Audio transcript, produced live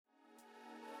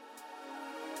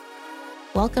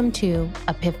Welcome to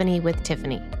Epiphany with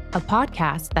Tiffany, a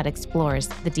podcast that explores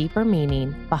the deeper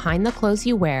meaning behind the clothes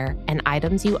you wear and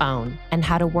items you own, and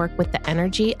how to work with the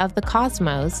energy of the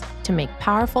cosmos to make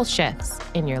powerful shifts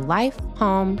in your life,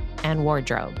 home, and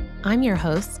wardrobe. I'm your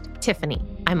host, Tiffany.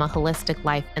 I'm a holistic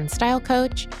life and style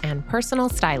coach and personal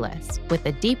stylist with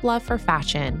a deep love for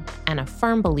fashion and a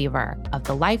firm believer of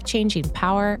the life-changing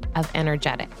power of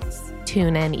energetics.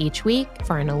 Tune in each week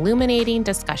for an illuminating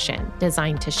discussion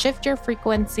designed to shift your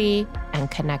frequency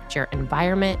and connect your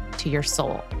environment to your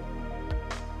soul.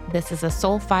 This is a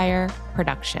Soulfire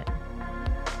production.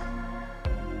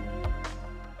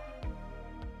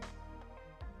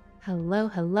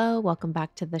 Hello. Welcome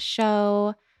back to the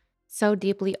show. So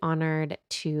deeply honored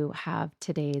to have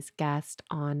today's guest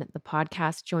on the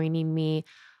podcast joining me.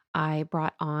 I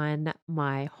brought on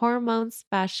my hormone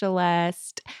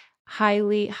specialist,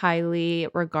 highly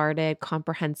regarded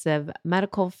comprehensive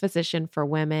medical physician for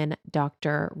women,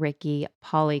 Dr. Ricki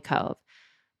Pollycove.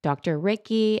 Dr.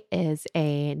 Ricki is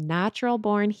a natural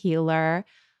born healer.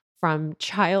 From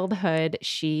childhood,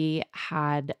 she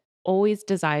had always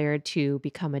desired to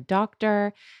become a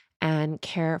doctor and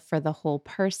care for the whole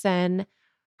person.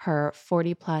 Her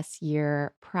 40 plus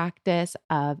year practice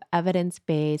of evidence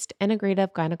based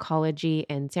integrative gynecology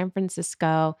in San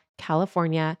Francisco,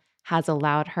 California, has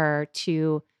allowed her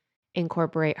to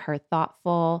incorporate her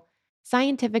thoughtful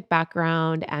scientific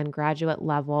background and graduate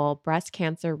level breast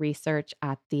cancer research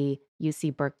at the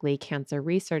UC Berkeley Cancer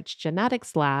Research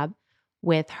Genetics Lab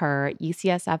with her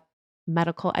UCSF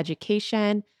medical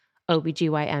education,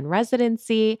 OBGYN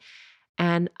residency,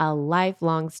 and a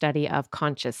lifelong study of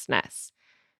consciousness.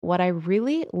 What I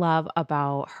really love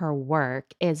about her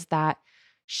work is that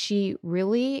she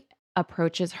really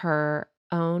approaches her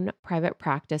own private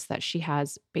practice that she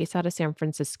has based out of San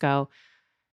Francisco,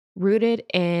 rooted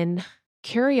in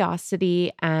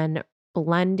curiosity and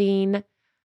blending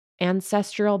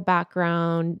ancestral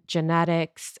background,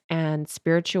 genetics, and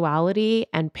spirituality,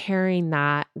 and pairing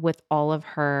that with all of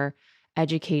her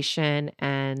education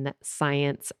and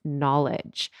science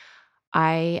knowledge.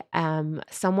 I am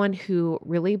someone who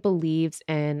really believes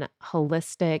in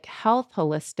holistic health,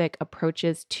 holistic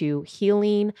approaches to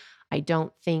healing. I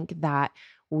don't think that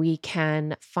we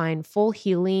can find full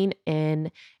healing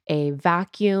in a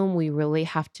vacuum. We really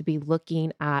have to be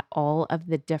looking at all of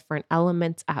the different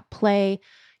elements at play: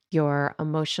 your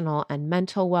emotional and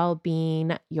mental well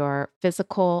being, your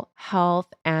physical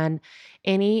health, and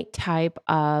any type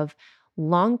of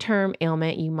long-term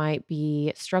ailment you might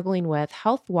be struggling with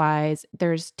health-wise.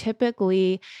 There's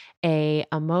typically a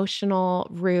emotional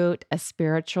root, a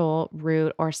spiritual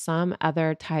root, or some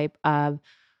other type of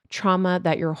trauma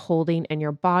that you're holding in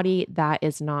your body that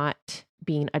is not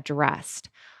being addressed.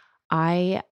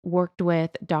 I worked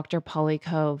with Dr.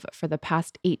 Pollycove for the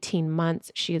past 18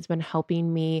 months. She has been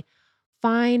helping me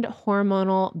find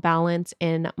hormonal balance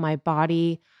in my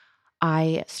body.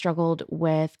 I struggled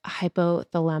with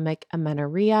hypothalamic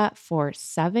amenorrhea for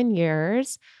 7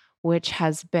 years, which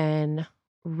has been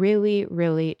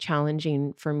really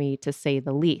challenging for me, to say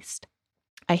the least.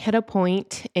 I hit a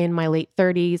point in my late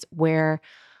 30s where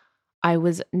I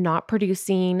was not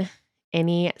producing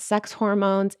any sex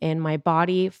hormones in my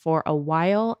body for a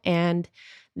while, and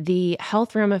the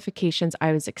health ramifications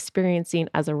I was experiencing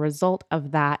as a result of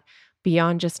that,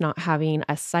 beyond just not having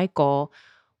a cycle,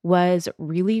 was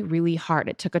really hard.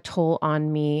 It took a toll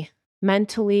on me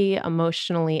mentally,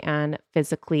 emotionally, and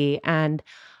physically. And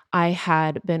I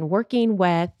had been working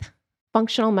with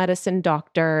functional medicine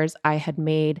doctors. I had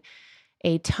made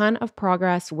a ton of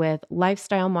progress with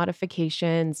lifestyle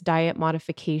modifications, diet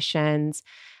modifications,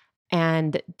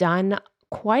 and done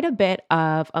quite a bit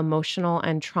of emotional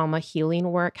and trauma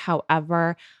healing work.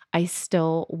 However, I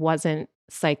still wasn't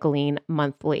cycling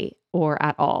monthly or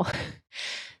at all.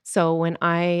 So when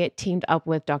I teamed up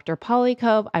with Dr.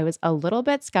 Pollycove, I was a little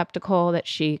bit skeptical that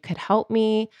she could help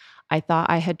me. I thought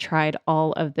I had tried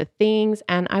all of the things,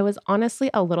 and I was honestly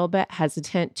a little bit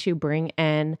hesitant to bring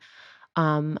in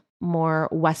more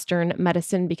Western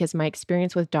medicine, because my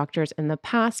experience with doctors in the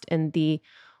past in the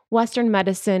Western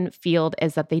medicine field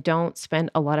is that they don't spend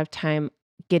a lot of time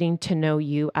getting to know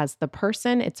you as the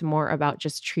person. It's more about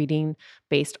just treating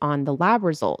based on the lab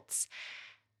results.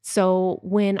 So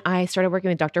when I started working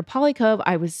with Dr. Pollycove,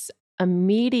 I was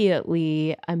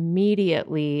immediately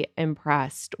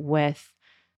impressed with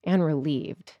and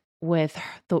relieved with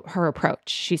her approach.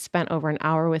 She spent over an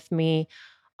hour with me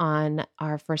on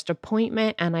our first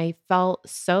appointment, and I felt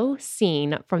so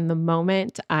seen from the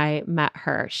moment I met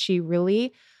her. She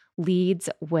really leads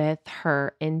with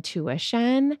her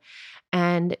intuition,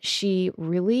 and she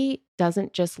really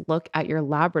doesn't just look at your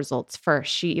lab results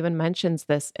first. She even mentions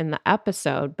this in the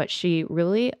episode, but she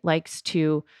really likes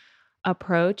to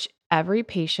approach every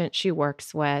patient she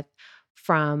works with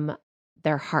from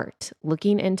their heart,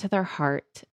 looking into their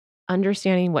heart,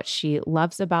 understanding what she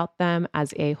loves about them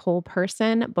as a whole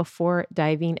person before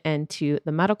diving into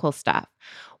the medical stuff.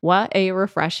 What a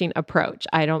refreshing approach.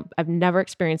 I've never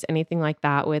experienced anything like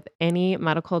that with any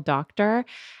medical doctor.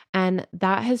 And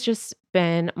that has just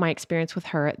been my experience with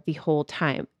her the whole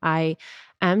time. I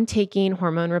am taking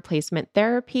hormone replacement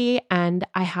therapy, and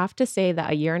I have to say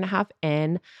that a year and a half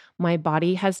in, my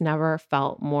body has never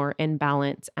felt more in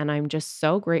balance, and I'm just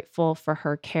so grateful for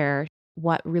her care.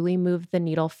 What really moved the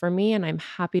needle for me, and I'm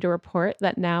happy to report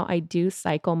that now I do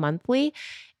cycle monthly,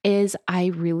 is I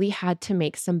really had to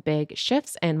make some big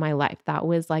shifts in my life. That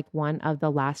was like one of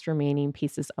the last remaining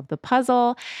pieces of the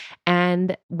puzzle.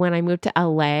 And when I moved to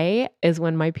LA is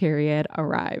when my period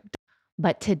arrived.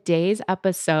 But today's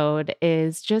episode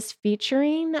is just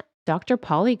featuring Dr.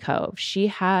 Pollycove. She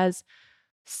has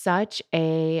such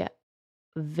a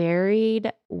varied,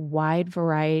 wide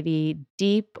variety,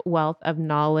 deep wealth of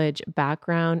knowledge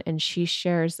background, and she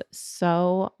shares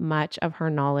so much of her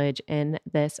knowledge in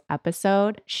this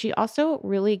episode. She also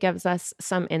really gives us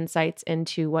some insights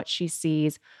into what she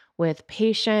sees with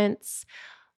patients,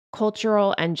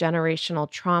 cultural and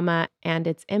generational trauma, and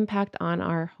its impact on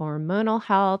our hormonal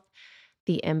health,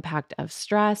 the impact of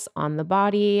stress on the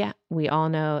body. We all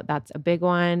know that's a big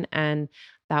one. And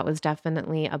that was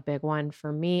definitely a big one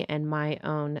for me and my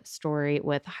own story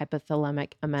with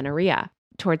hypothalamic amenorrhea.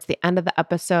 Towards the end of the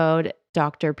episode,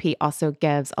 Dr. P also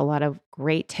gives a lot of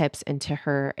great tips into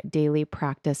her daily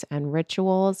practice and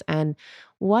rituals and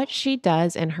what she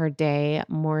does in her day,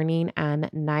 morning and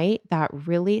night, that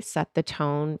really set the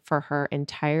tone for her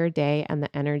entire day and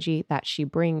the energy that she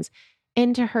brings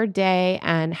into her day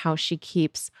and how she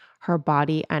keeps her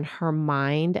body and her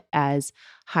mind as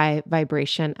high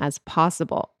vibration as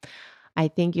possible. I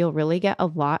think you'll really get a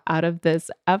lot out of this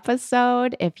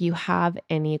episode. If you have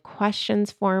any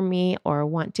questions for me or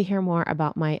want to hear more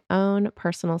about my own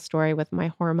personal story with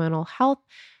my hormonal health,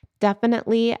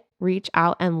 definitely reach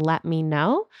out and let me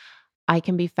know. I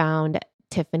can be found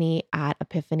Tiffany at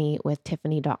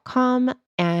epiphany.com.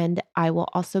 And I will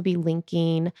also be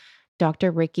linking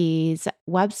Dr. Ricki's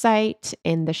website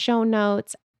in the show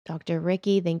notes. Dr.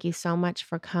 Ricki, thank you so much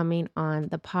for coming on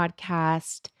the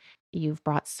podcast. You've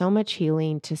brought so much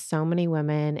healing to so many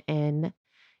women in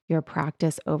your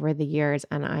practice over the years.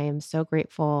 And I am so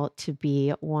grateful to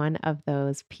be one of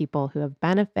those people who have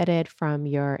benefited from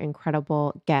your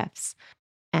incredible gifts.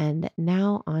 And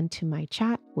now on to my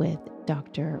chat with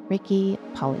Dr. Ricki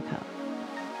Pollycove.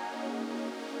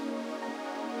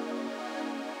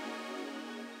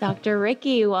 Dr.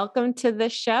 Ricki, welcome to the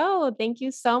show. Thank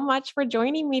you so much for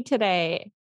joining me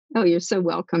today. Oh, you're so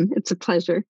welcome. It's a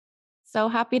pleasure. So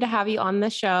happy to have you on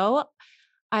the show.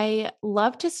 I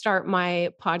love to start my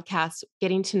podcast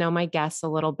getting to know my guests a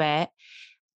little bit.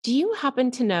 Do you happen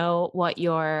to know what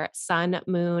your sun,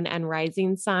 moon, and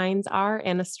rising signs are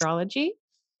in astrology?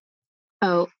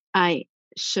 Oh, I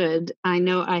should. I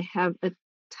know I have a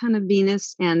ton of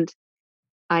Venus, and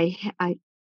I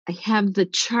have the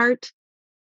chart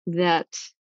that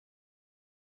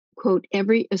quote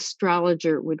every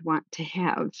astrologer would want to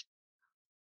have.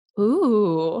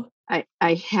 Ooh.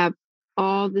 I have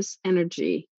all this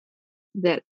energy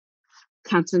that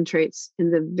concentrates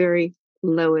in the very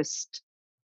lowest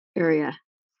area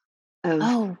of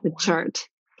Oh, the wow. chart,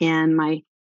 and my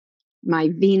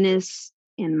Venus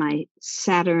and my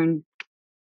Saturn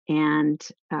and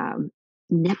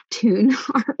Neptune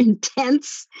are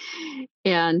intense.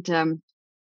 And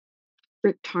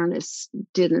Rick Tarnas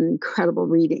did an incredible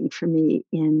reading for me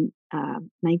in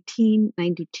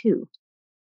 1992,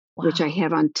 which I Wow.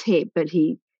 have on tape. But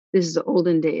this is the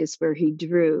olden days where he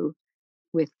drew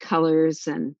with colors,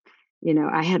 and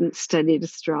I hadn't studied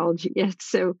astrology yet,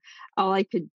 so all I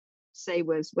could say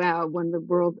was, "Wow, one of the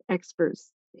world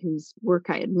experts whose work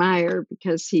I admire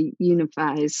because he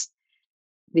unifies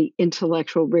the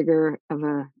intellectual rigor of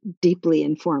a deeply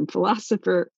informed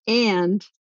philosopher and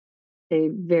a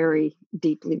very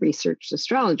deeply researched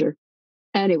astrologer."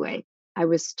 Anyway, I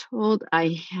was told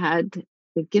I had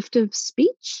the gift of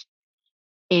speech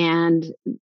and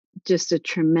just a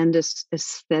tremendous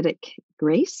aesthetic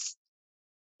grace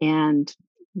and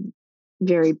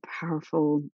very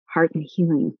powerful heart and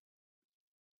healing.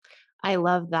 I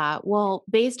love that. Well,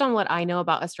 based on what I know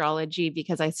about astrology,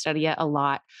 because I study it a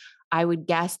lot, I would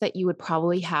guess that you would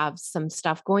probably have some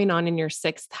stuff going on in your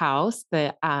sixth house,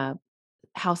 the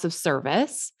house of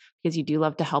service because you do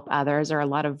love to help others, or a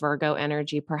lot of Virgo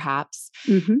energy, perhaps.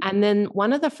 Hmm. And then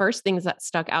one of the first things that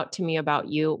stuck out to me about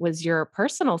you was your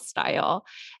personal style.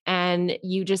 And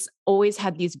you just always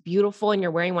had these beautiful, and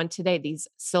you're wearing one today, these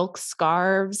silk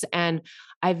scarves. And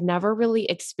I've never really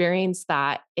experienced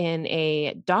that in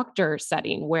a doctor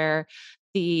setting where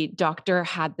the doctor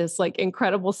had this like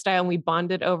incredible style and we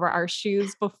bonded over our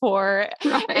shoes before.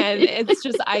 And Right. it's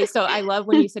just, so I love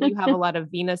when you said you have a lot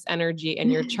of Venus energy in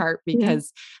your chart Yeah.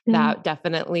 because Yeah. that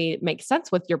definitely makes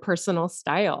sense with your personal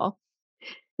style.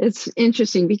 It's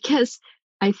interesting because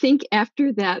I think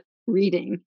after that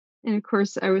reading, and of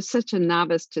course, I was such a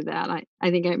novice to that. I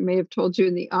think I may have told you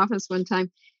in the office one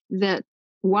time that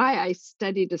why I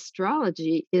studied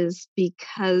astrology is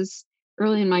because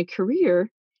early in my career,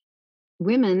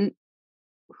 women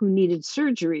who needed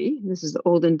surgery, this is the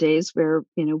olden days where,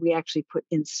 we actually put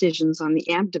incisions on the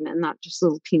abdomen, not just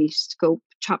little teeny scope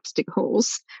chopstick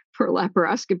holes for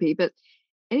laparoscopy, but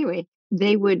anyway,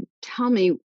 they would tell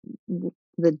me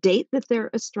the date that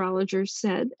their astrologer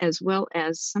said, as well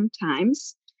as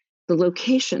sometimes the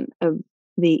location of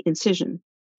the incision.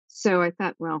 So I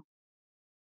thought, well,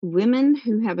 women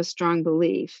who have a strong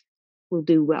belief will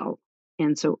do well.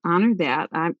 And so honor that.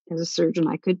 As a surgeon,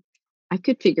 I could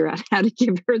figure out how to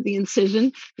give her the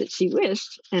incision that she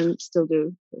wished and still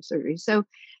do the surgery. So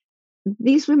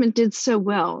these women did so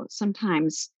well,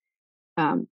 sometimes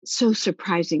so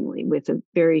surprisingly, with a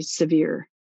very severe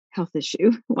health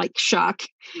issue like shock,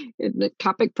 the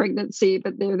ectopic pregnancy,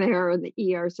 but they're there in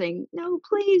the ER saying, no,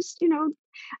 please, I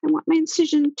want my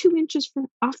incision 2 inches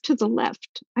off to the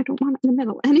left. I don't want it in the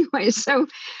middle. Anyway, so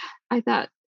I thought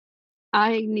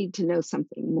I need to know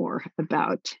something more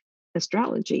about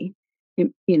astrology.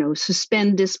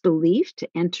 Suspend disbelief to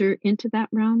enter into that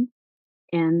realm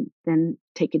and then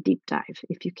take a deep dive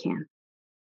if you can.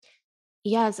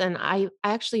 Yes, and I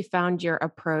actually found your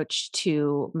approach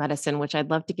to medicine, which I'd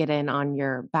love to get in on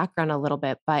your background a little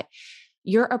bit, but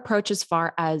your approach as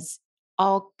far as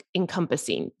all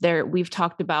encompassing there we've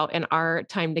talked about in our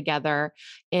time together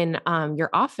in your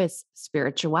office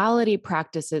spirituality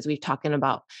practices, we've talking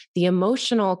about the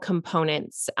emotional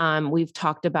components, we've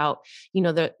talked about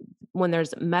the when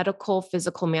there's medical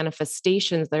physical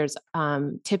manifestations, there's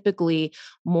typically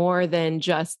more than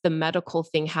just the medical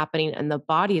thing happening in the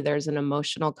body. There's an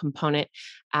emotional component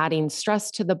adding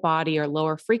stress to the body or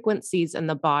lower frequencies in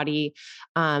the body.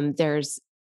 There's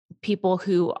people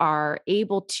who are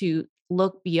able to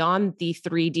look beyond the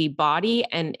 3D body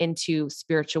and into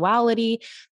spirituality.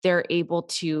 They're able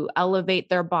to elevate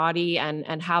their body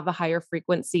and have a higher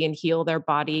frequency and heal their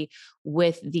body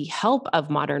with the help of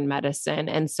modern medicine.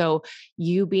 And so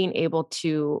you being able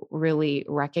to really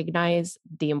recognize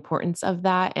the importance of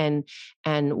that and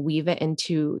weave it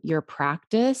into your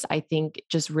practice, I think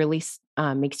just really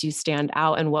makes you stand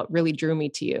out and what really drew me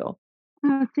to you.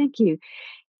 Oh, thank you.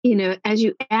 As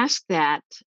you ask that,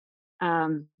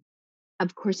 um,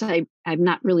 of course, I've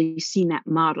not really seen that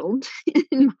modeled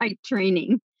in my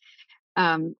training.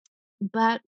 Um,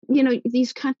 but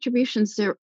these contributions,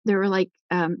 they're like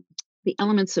the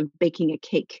elements of baking a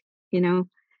cake. You know,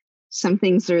 some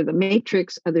things are the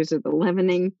matrix, others are the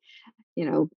leavening. You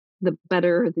know, the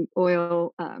butter, the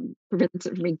oil prevents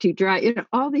it from being too dry.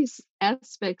 All these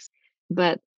aspects.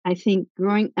 But I think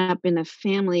growing up in a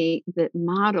family that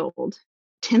modeled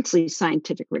intensely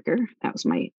scientific rigor, that was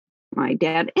my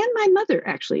dad and my mother,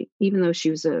 actually, even though she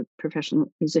was a professional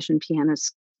musician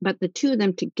pianist. But the two of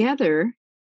them together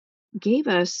gave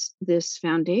us this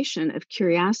foundation of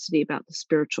curiosity about the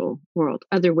spiritual world,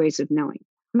 other ways of knowing.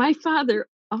 My father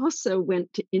also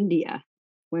went to India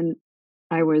when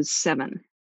I was 7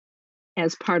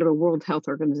 as part of a World Health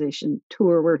Organization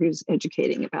tour where he was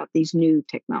educating about these new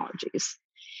technologies.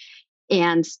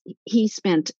 And he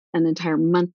spent an entire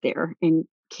month there and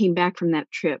came back from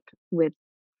that trip with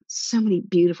so many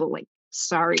beautiful, like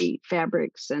sari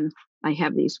fabrics. And I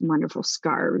have these wonderful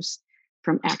scarves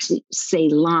from actually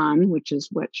Ceylon, which is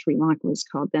what Sri Lanka was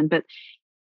called then. But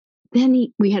then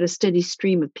we had a steady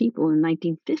stream of people in the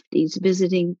 1950s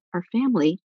visiting our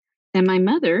family. And my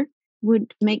mother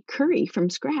would make curry from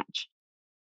scratch,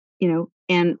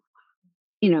 and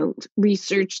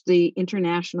research the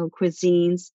international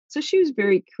cuisines. So she was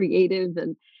very creative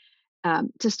and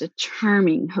just a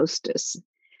charming hostess.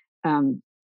 Um,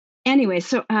 anyway,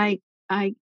 so I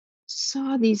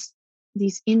saw these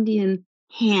Indian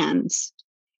hands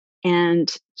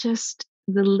and just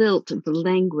the lilt of the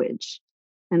language.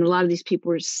 And a lot of these people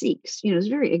were Sikhs. It's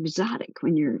very exotic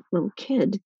when you're a little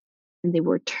kid, and they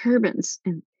wore turbans,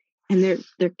 and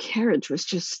their carriage was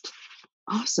just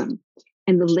awesome.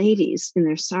 And the ladies in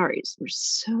their saris were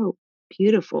so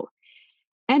beautiful.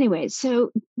 Anyway,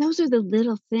 so those are the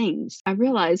little things. I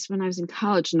realized when I was in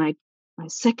college and my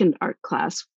second art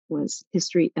class was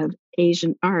history of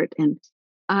Asian art. And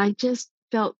I just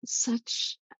felt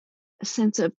such a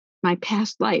sense of my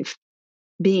past life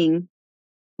being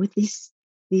with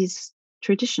these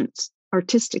traditions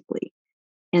artistically.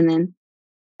 And then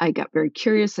I got very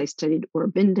curious. I studied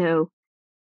Aurobindo,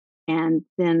 and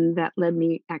then that led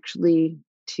me actually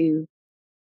to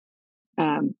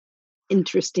um,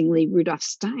 interestingly, Rudolf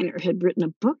Steiner had written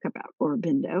a book about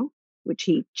Aurobindo, which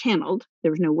he channeled.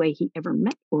 There was no way he ever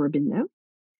met Aurobindo.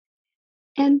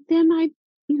 And then I,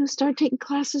 started taking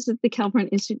classes at the California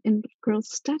Institute in Girls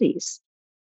Studies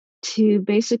to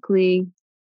basically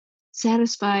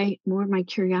satisfy more of my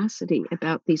curiosity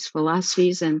about these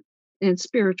philosophies and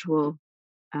spiritual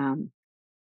um,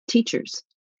 teachers.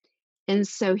 And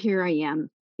so here I am,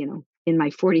 in my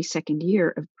 42nd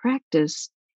year of practice.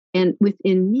 And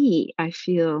within me, I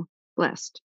feel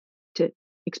blessed to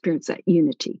experience that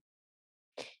unity.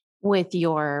 With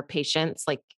your patients,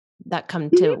 like, that come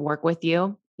to Mhm. work with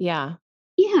you? Yeah.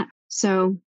 Yeah.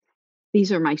 So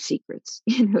these are my secrets.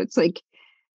 It's like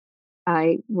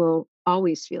I will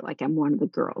always feel like I'm one of the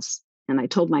girls. And I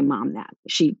told my mom that.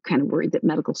 She kind of worried that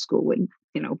medical school would,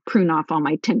 prune off all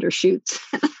my tender shoots.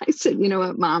 And I said, you know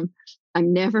what, mom,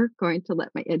 I'm never going to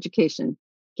let my education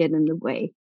get in the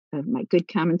way of my good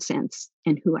common sense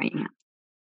and who I am.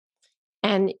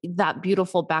 And that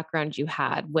beautiful background you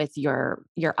had with your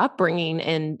upbringing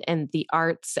and the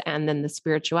arts, and then the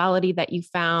spirituality that you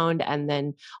found, and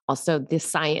then also the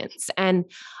science. And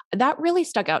that really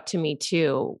stuck out to me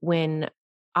too. When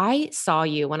I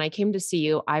came to see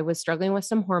you, I was struggling with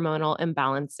some hormonal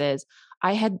imbalances.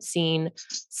 I had seen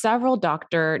several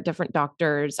different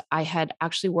doctors. I had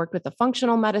actually worked with a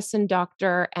functional medicine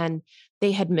doctor, and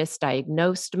they had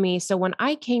misdiagnosed me. So when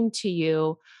I came to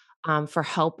you for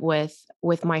help with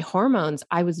my hormones,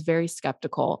 I was very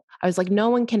skeptical. I was like, no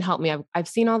one can help me. I've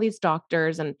seen all these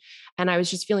doctors, and I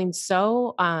was just feeling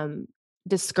so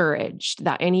discouraged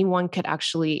that anyone could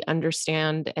actually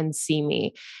understand and see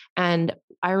me. And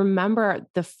I remember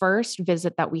the first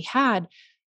visit that we had.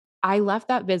 I left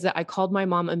that visit. I called my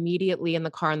mom immediately in the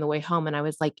car on the way home, and I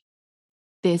was like,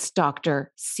 this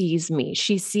doctor sees me.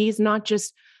 She sees not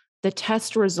just the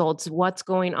test results, what's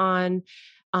going on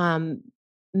um,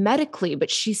 medically, but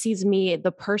she sees me,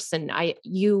 the person. Had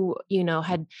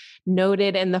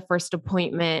noted in the first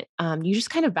appointment. You just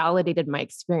kind of validated my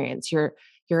experience. You're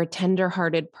a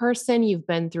tender-hearted person. You've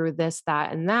been through this,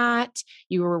 that, and that.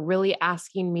 You were really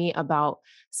asking me about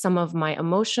some of my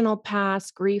emotional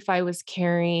past, grief I was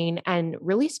carrying, and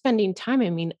really spending time. I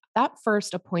mean, that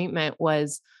first appointment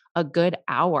was a good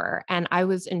hour. And I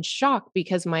was in shock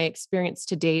because my experience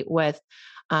to date with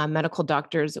medical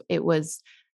doctors, it was,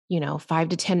 5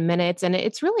 to 10 minutes. And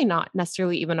it's really not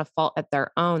necessarily even a fault at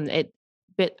their own.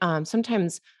 But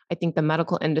sometimes I think the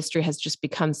medical industry has just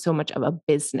become so much of a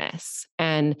business,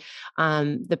 and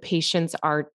the patients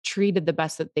are treated the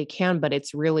best that they can, but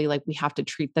it's really like we have to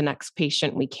treat the next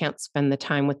patient. We can't spend the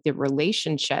time with the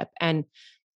relationship. And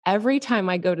every time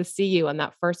I go to see you on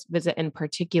that first visit in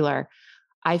particular,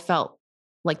 I felt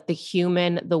like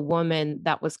the woman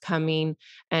that was coming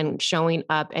and showing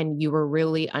up, and you were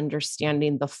really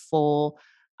understanding the full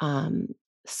um,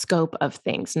 scope of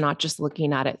things, not just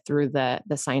looking at it through the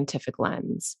scientific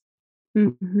lens.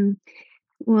 Mhm.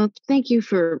 Well, thank you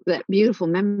for that beautiful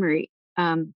memory.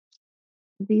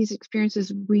 These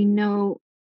experiences we know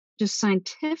just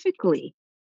scientifically,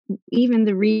 even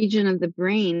the region of the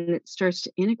brain that starts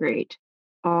to integrate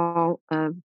all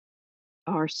of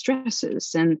our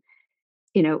stresses. And,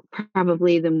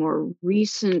 probably the more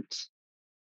recent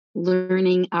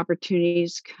learning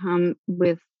opportunities come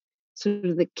with sort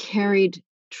of the carried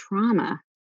trauma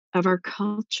of our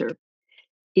culture.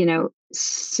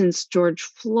 Since George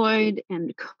Floyd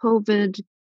and COVID,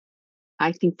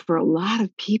 I think for a lot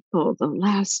of people, the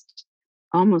last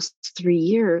almost 3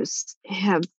 years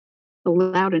have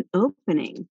allowed an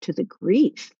opening to the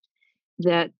grief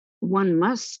that one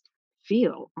must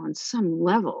feel on some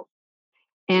level,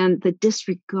 and the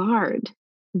disregard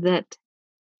that,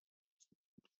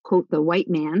 quote, the white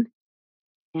man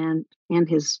and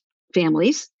his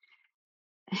families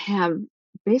have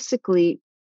basically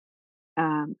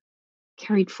um,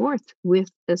 carried forth with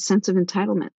a sense of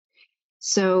entitlement.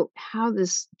 So, how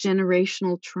this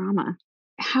generational trauma,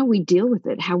 how we deal with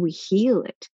it, how we heal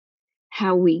it,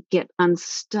 how we get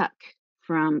unstuck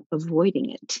from avoiding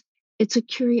it. It's a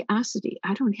curiosity.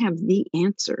 I don't have the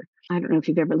answer. I don't know if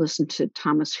you've ever listened to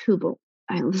Thomas Hubel.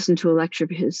 I listened to a lecture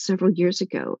of his several years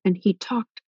ago, and he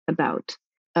talked about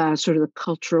sort of the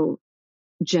cultural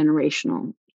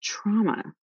generational trauma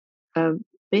of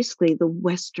basically the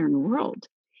Western world.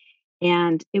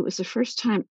 And it was the first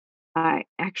time I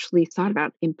actually thought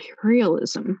about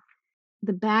imperialism,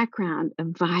 the background of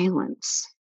violence.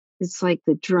 It's like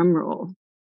the drum roll.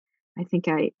 I think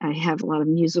I have a lot of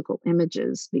musical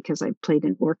images because I played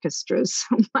in orchestras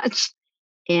so much.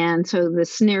 And so the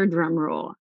snare drum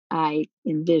roll I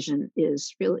envision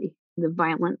is really the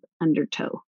violent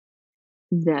undertow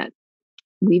that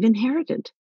we've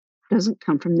inherited. Doesn't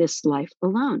come from this life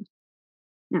alone.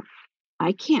 Now,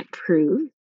 I can't prove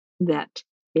that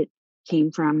it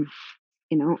came from,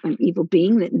 an evil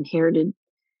being that inherited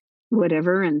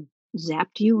whatever and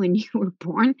zapped you when you were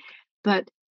born, but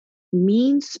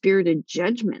mean spirited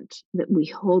judgment that we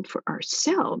hold for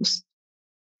ourselves,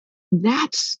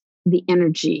 that's the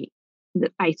energy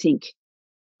that I think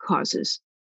causes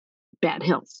bad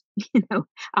health.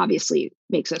 Obviously it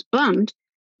makes us bummed,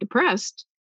 depressed,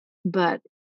 but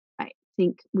I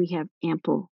think we have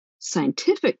ample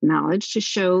scientific knowledge to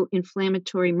show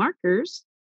inflammatory markers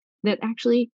that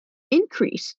actually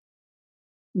increase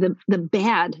the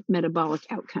bad metabolic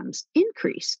outcomes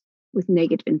increase with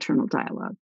negative internal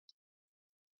dialogue.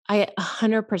 I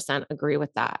 100% agree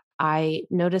with that. I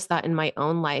noticed that in my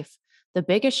own life. The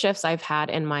biggest shifts I've had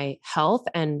in my health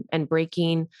and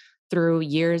breaking through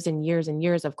years and years and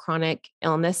years of chronic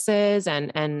illnesses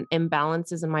and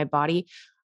imbalances in my body,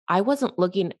 I wasn't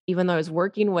looking, even though I was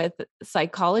working with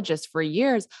psychologists for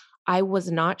years, I was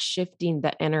not shifting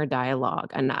the inner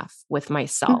dialogue enough with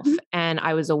myself. Hmm. And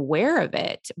I was aware of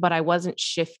it, but I wasn't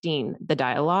shifting the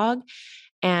dialogue.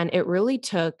 And it really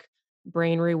took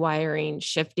brain rewiring,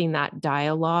 shifting that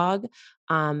dialogue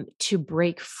to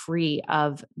break free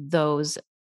of those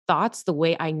thoughts, the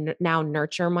way now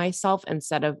nurture myself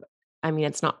instead of, I mean,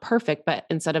 it's not perfect, but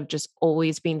instead of just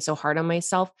always being so hard on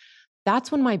myself,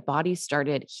 that's when my body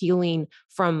started healing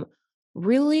from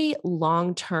really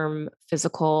long-term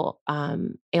physical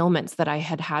ailments that I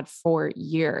had had for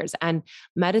years. And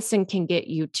medicine can get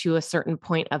you to a certain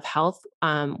point of health,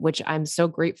 which I'm so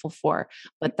grateful for.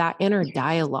 But that inner Yes.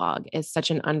 dialogue is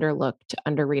such an underlooked,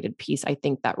 underrated piece. I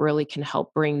think that really can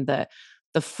help bring the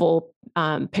full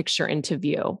picture into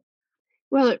view.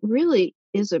 Well, it really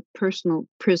is a personal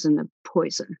prison of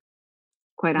poison,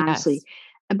 quite honestly. Yes.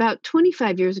 About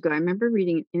 25 years ago, I remember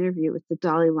reading an interview with the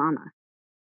Dalai Lama,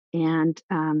 and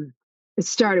it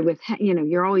started with,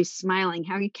 you're always smiling.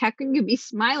 How can you be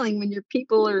smiling when your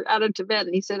people are out of Tibet?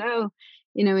 And he said, oh,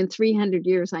 in 300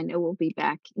 years, I know we'll be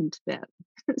back in Tibet.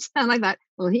 And I thought,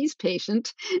 well, he's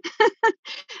patient.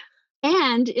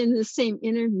 And in the same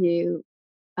interview,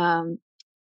 um,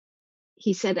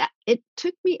 he said, it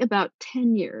took me about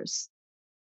 10 years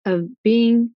of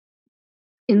being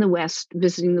in the West,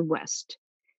 visiting the West,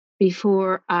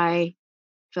 before I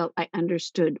felt I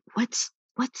understood what's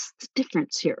the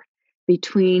difference here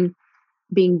between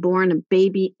being born a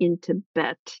baby in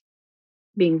Tibet,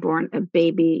 being born a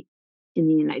baby in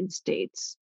the United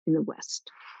States, in the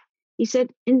West. He said,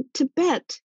 in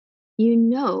Tibet, you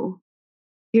know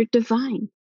you're divine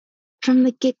from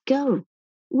the get go.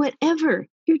 Whatever,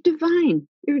 you're divine.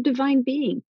 You're a divine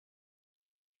being.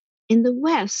 In the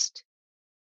West,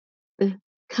 the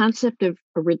concept of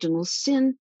original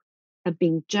sin, of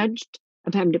being judged,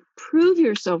 of having to prove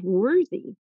yourself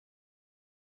worthy,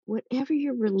 whatever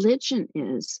your religion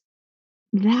is,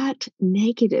 that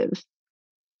negative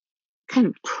kind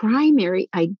of primary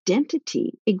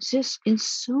identity exists in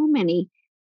so many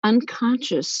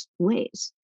unconscious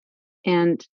ways.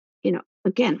 And,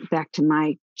 again, back to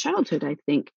my childhood, I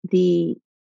think the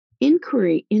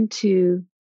inquiry into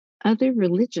other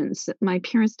religions that my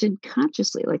parents did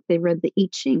consciously, like they read the I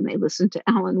Ching, they listened to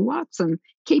Alan Watts on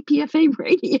KPFA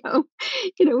radio.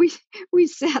 We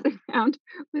sat around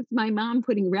with my mom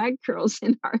putting rag curls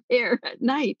in our hair at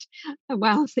night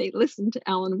while they listened to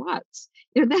Alan Watts.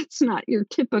 That's not your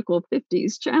typical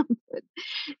 50s childhood.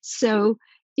 So,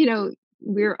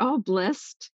 we're all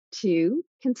blessed to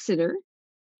consider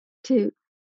to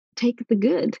take the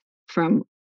good from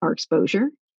our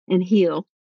exposure and heal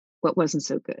what wasn't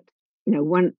so good.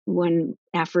 One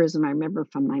aphorism I remember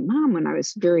from my mom when I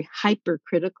was very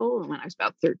hypercritical when I was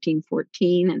about 13,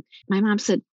 14, and my mom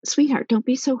said, "Sweetheart, don't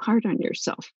be so hard on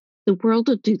yourself. The world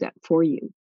will do that for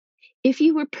you. If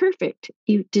you were perfect,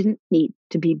 you didn't need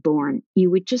to be born. You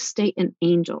would just stay an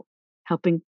angel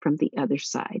helping from the other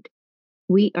side.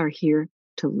 We are here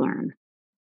to learn."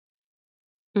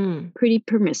 Mm, Pretty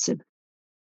permissive.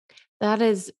 that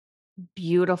is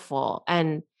beautiful.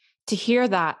 And to hear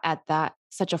that at that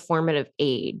such a formative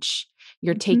age,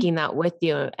 you're Mhm. taking that with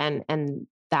you and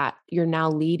that you're now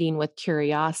leading with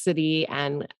curiosity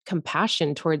and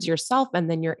compassion towards yourself. And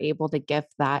then you're able to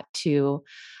gift that to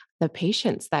the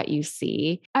patients that you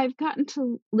see. I've gotten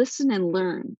to listen and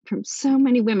learn from so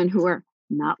many women who are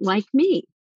not like me.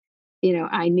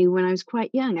 I knew when I was quite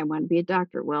young I wanted to be a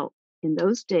doctor. Well, in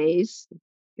those days,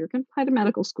 you're going to apply to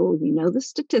medical school. You know the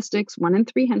statistics: 1 in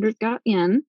 300 got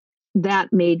in.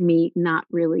 That made me not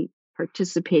really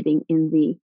participating in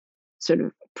the sort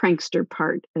of prankster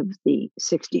part of the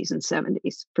 60s and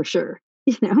 70s for sure.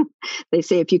 You know, they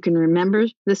say if you can remember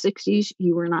the 60s,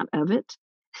 you were not of it.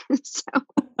 So,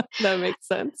 That makes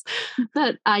sense.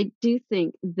 but I do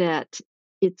think that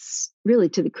it's really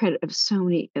to the credit of so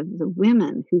many of the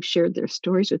women who shared their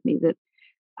stories with me that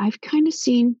I've kind of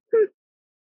seen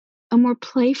a more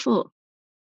playful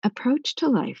approach to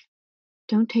life.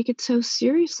 Don't take it so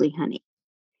seriously, honey.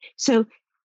 So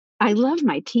I love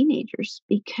my teenagers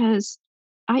because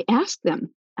I ask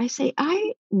them, I say,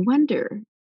 I wonder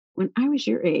when I was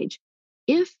your age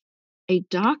if a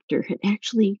doctor had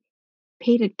actually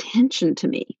paid attention to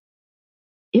me,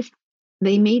 if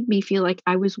they made me feel like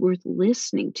I was worth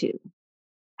listening to,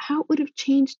 how it would have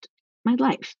changed my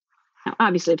life. Now,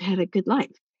 obviously, I've had a good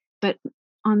life, but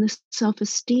on the self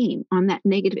esteem, on that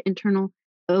negative internal,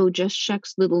 oh, just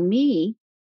shucks, little me,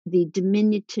 the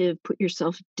diminutive, put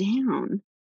yourself down.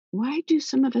 Why do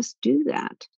some of us do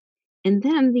that? And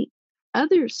then the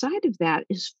other side of that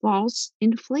is false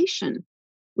inflation,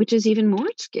 which is even more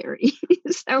scary.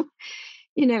 So,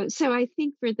 so I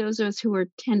think for those of us who are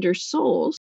tender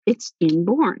souls, it's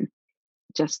inborn,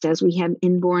 just as we have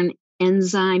inborn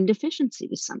enzyme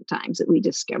deficiencies sometimes that we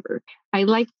discover. I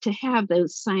like to have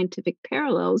those scientific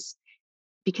parallels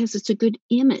because it's a good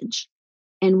image.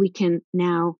 And we can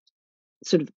now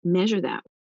sort of measure that.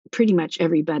 Pretty much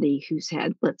everybody who's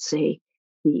had, let's say,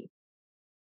 the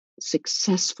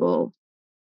successful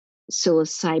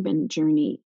psilocybin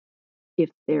journey, if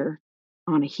they're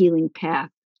on a healing path,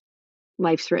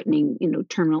 life threatening,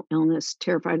 terminal illness,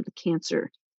 terrified of the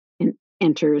cancer, and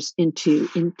enters into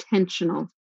intentional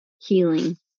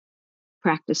healing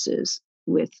practices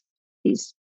with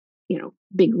these,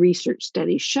 big research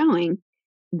studies showing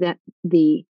that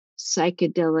the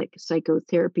psychedelic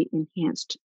psychotherapy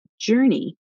enhanced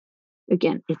journey,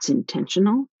 again, it's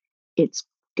intentional, it's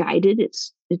guided,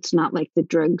 it's not like the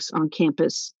drugs on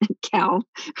campus at Cal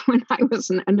when I was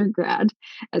an undergrad.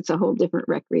 It's a whole different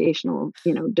recreational,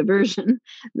 diversion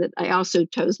that I also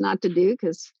chose not to do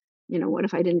because, what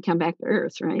if I didn't come back to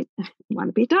earth, right? I want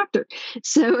to be a doctor.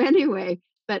 So anyway,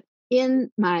 but in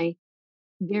my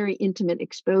very intimate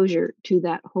exposure to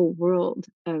that whole world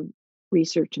of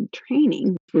research and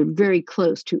training, we're very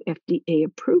close to FDA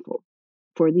approval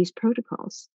for these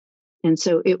protocols. And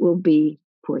so it will be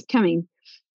forthcoming,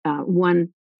 one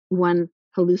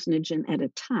hallucinogen at a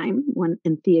time, one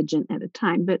entheogen at a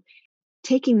time. But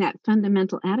taking that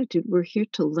fundamental attitude, we're here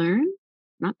to learn,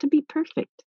 not to be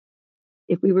perfect.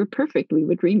 If we were perfect, we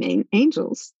would remain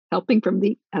angels helping from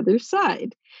the other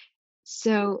side.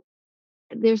 So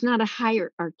there's not a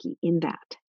hierarchy in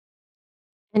that.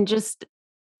 And just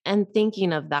and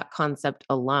thinking of that concept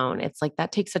alone, it's like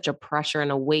that takes such a pressure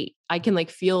and a weight. I can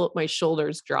like feel my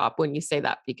shoulders drop when you say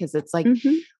that because it's like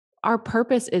Hmm. our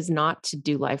purpose is not to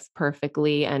do life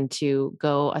perfectly and to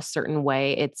go a certain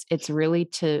way. It's really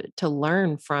to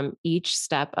learn from each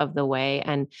step of the way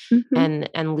Hmm.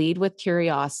 and lead with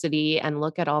curiosity and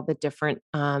look at all the different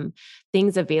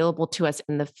things available to us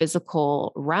in the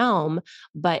physical realm.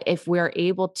 But if we're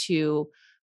able to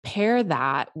pair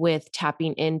that with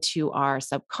tapping into our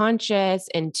subconscious,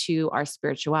 into our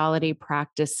spirituality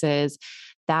practices,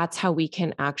 that's how we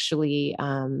can actually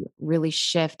really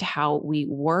shift how we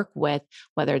work with,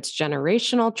 whether it's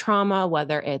generational trauma,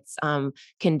 whether it's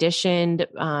conditioned,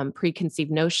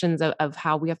 preconceived notions of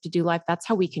how we have to do life. That's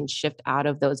how we can shift out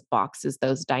of those boxes,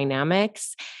 those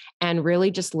dynamics, and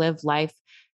really just live life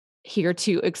here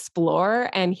to explore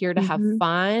and here to have Hmm.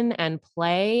 fun and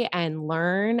play and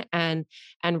learn and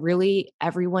really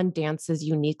everyone dances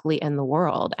uniquely in the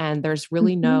world and there's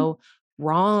really Hmm. no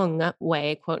wrong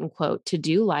way, quote unquote, to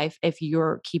do life if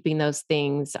you're keeping those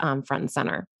things front and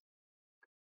center.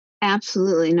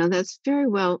 Absolutely. No, that's very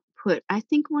well put. I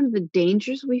think one of the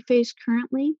dangers we face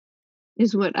currently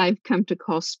is what I've come to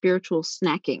call spiritual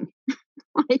snacking.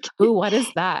 Like, Ooh, what is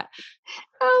that?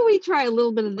 oh, we try a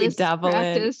little bit of We this dabble in.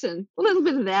 practice and a little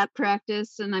bit of that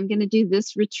practice, and I'm going to do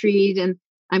this retreat, and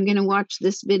I'm going to watch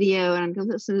this video, and I'm going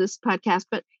to listen to this podcast,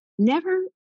 but never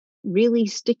really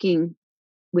sticking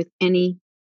with any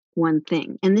one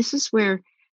thing. And this is where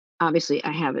obviously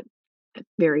I have a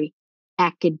very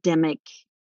academic,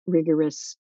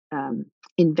 rigorous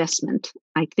investment.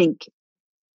 I think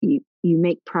you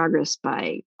make progress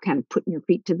by kind of putting your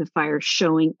feet to the fire,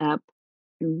 showing up,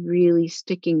 and really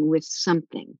sticking with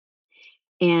something.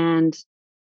 And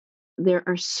there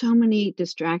are so many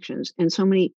distractions and so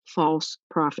many false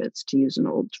prophets, to use an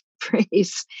old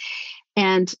phrase.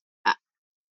 And I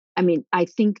I mean, I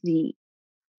think the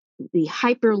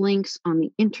hyperlinks on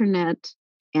the internet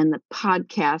and the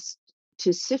podcast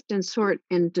to sift and sort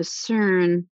and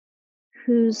discern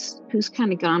who's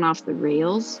kind of gone off the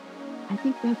rails, I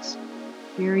think that's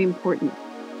very important.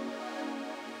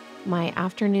 My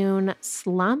afternoon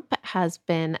slump has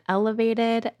been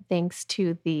elevated thanks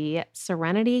to the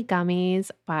Serenity Gummies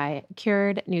by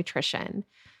Cured Nutrition.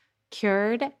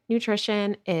 Cured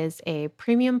Nutrition is a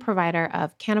premium provider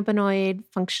of cannabinoid,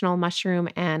 functional mushroom,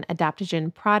 and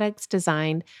adaptogen products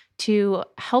designed to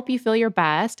help you feel your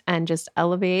best and just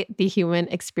elevate the human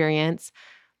experience.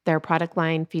 Their product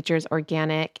line features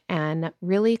organic and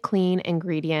really clean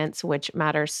ingredients, which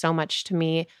matters so much to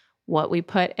me. What we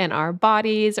put in our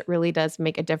bodies really does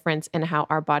make a difference in how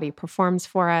our body performs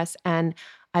for us. And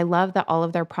I love that all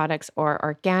of their products are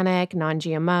organic, non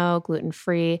GMO, gluten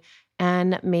free,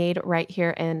 and made right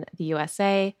here in the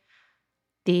USA.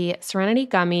 The Serenity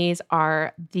gummies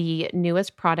are the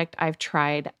newest product I've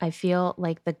tried. I feel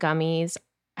like the gummies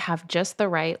have just the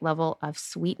right level of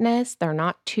sweetness. They're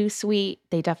not too sweet.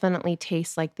 They definitely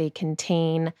taste like they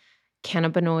contain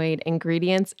cannabinoid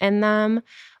ingredients in them,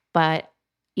 but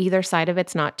either side of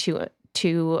it's not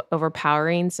too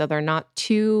overpowering, so they're not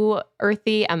too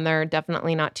earthy and they're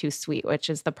definitely not too sweet, which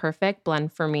is the perfect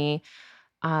blend for me.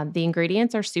 The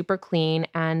ingredients are super clean,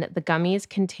 and the gummies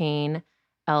contain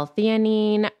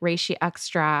L-theanine, reishi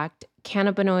extract,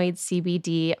 cannabinoids,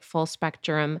 CBD, full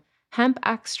spectrum hemp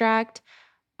extract,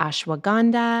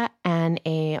 ashwagandha, and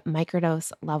a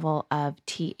microdose level of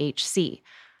THC.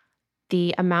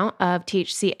 The amount of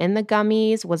THC in the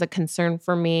gummies was a concern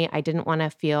for me. I didn't want to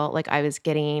feel like I was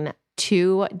getting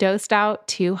too dosed out,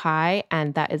 too high,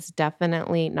 and that is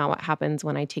definitely not what happens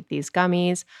when I take these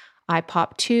gummies. I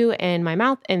pop two in my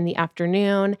mouth in the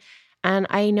afternoon, and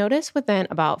I notice within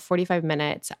about 45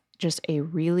 minutes just a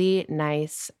really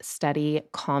nice, steady,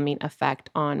 calming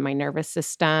effect on my nervous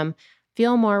system.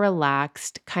 Feel more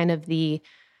relaxed, kind of the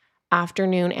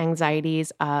afternoon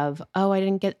anxieties of, oh, I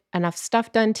didn't get enough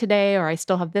stuff done today, or I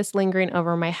still have this lingering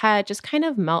over my head, just kind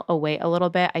of melt away a little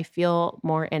bit. I feel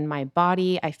more in my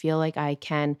body. I feel like I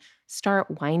can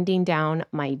start winding down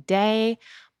my day,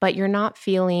 but you're not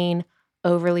feeling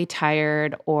overly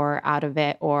tired or out of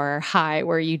it or high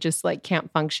where you just like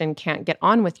can't function, can't get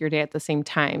on with your day at the same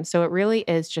time. So it really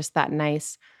is just that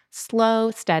nice,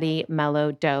 slow, steady,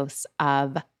 mellow dose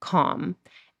of calm.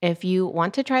 If you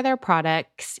want to try their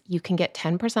products, you can get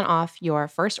 10% off your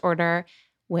first order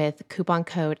with coupon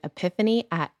code Epiphany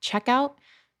at checkout.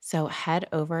 So head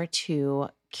over to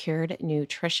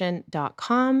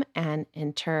curednutrition.com and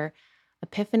enter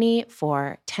Epiphany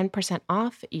for 10%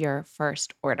 off your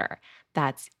first order.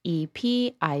 That's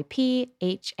EPIPHANY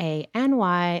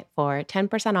for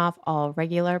 10% off all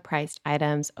regular priced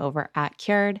items over at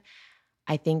Cured.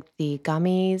 I think the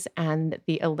gummies and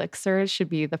the elixirs should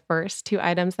be the first two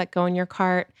items that go in your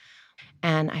cart.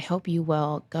 And I hope you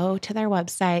will go to their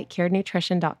website,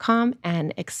 curednutrition.com,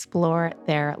 and explore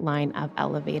their line of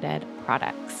elevated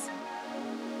products.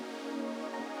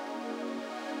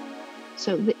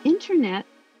 So the internet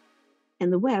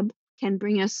and the web can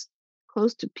bring us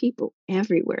close to people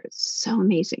everywhere. It's so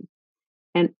amazing.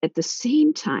 And at the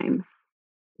same time,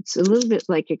 it's a little bit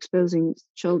like exposing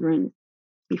children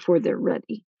before they're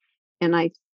ready. And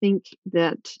I think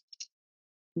that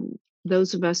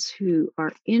those of us who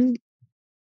are in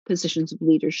positions of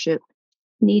leadership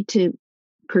need to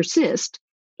persist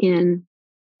in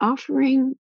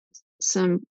offering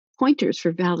some pointers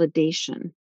for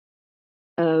validation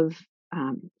of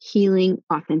healing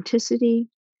authenticity,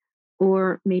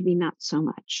 or maybe not so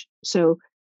much. So,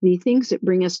 the things that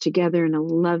bring us together in a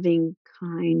loving,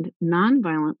 kind,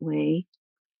 nonviolent way,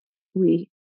 we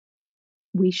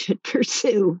we should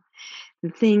pursue. The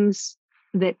things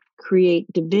that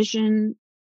create division,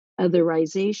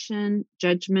 otherization,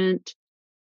 judgment,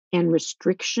 and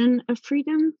restriction of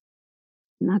freedom,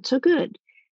 not so good.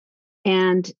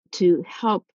 And to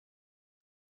help,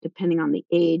 depending on the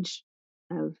age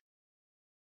of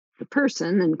the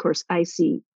person, and of course, I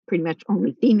see pretty much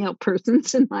only female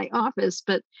persons in my office,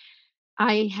 but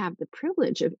I have the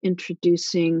privilege of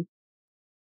introducing,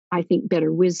 I think,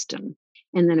 better wisdom.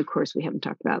 And then, of course, we haven't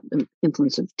talked about the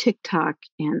influence of TikTok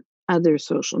and other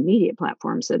social media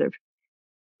platforms that have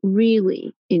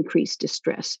really increased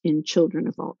distress in children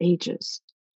of all ages.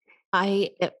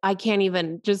 I can't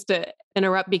even just to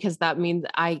interrupt because that means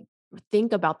I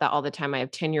think about that all the time. I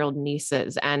have 10-year-old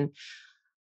nieces and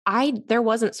There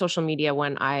wasn't social media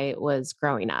when I was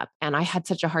growing up, and I had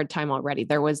such a hard time already.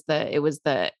 It was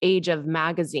the age of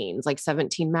magazines, like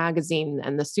 17 magazine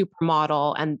and the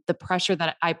supermodel, and the pressure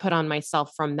that I put on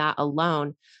myself from that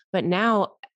alone. But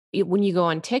now when you go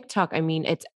on TikTok, I mean,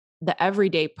 it's the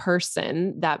everyday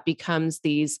person that becomes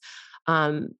these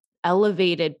um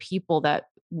elevated people that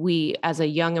we, as a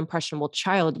young impressionable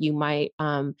child, you might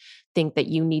think that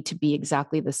you need to be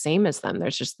exactly the same as them.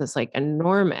 There's just this like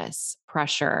enormous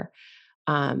pressure.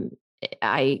 um,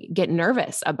 I get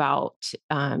nervous about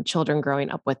children growing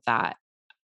up with that,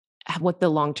 what the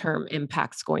long term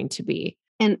impact's going to be.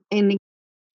 And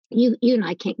you and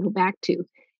I can't go back to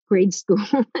grade school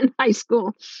and high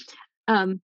school,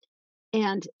 um,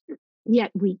 and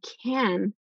yet we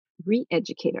can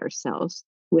re-educate ourselves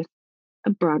with a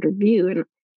broader view. And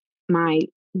my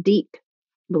deep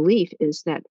belief is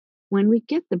that when we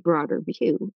get the broader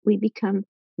view, we become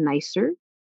nicer,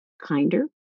 kinder,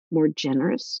 more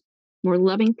generous, more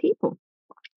loving people.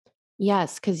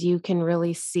 Yes, because you can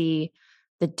really see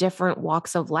the different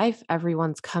walks of life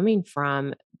everyone's coming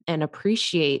from and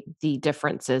appreciate the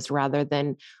differences rather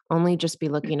than only just be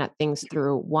looking at things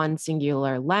through one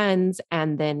singular lens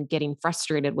and then getting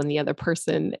frustrated when the other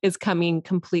person is coming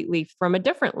completely from a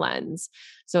different lens.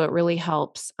 So it really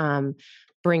helps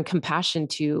bring compassion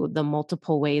to the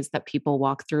multiple ways that people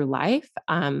walk through life.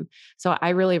 So I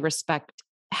really respect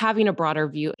having a broader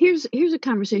view. Here's a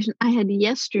conversation I had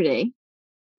yesterday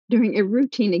during a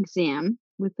routine exam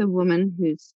with a woman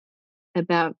who's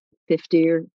about 50.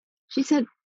 Or she said,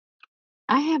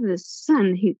 I have this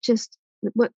son who just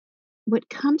what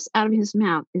comes out of his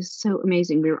mouth is so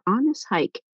amazing. We were on this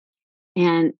hike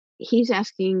and he's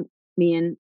asking me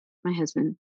and my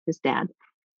husband, his dad,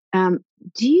 um,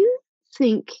 do you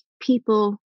think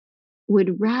people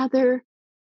would rather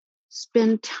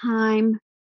spend time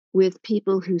with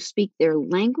people who speak their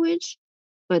language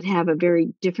but have a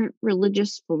very different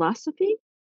religious philosophy,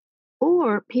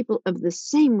 or people of the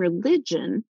same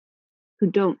religion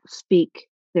who don't speak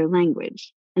their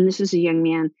language? And this is a young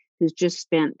man who's just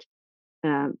spent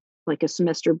uh, like a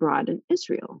semester abroad in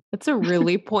Israel. That's a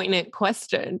really poignant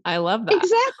question. I love that.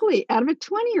 Exactly, out of a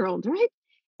 20-year-old, right?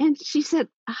 And she said,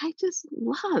 I just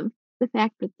love the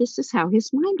fact that this is how his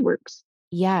mind works.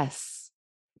 Yes.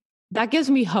 That gives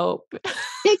me hope,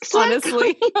 Exactly.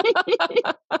 honestly.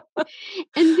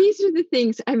 And these are the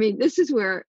things, I mean, this is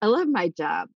where I love my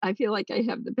job. I feel like I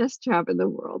have the best job in the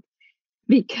world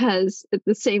because at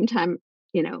the same time,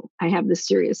 I have the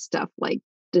serious stuff like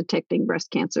detecting breast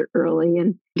cancer early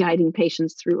and guiding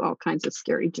patients through all kinds of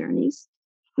scary journeys,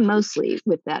 mostly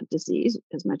with that disease.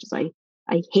 As much as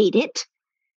I hate it,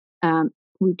 um,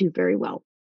 we do very well,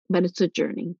 but it's a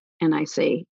journey. And I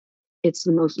say it's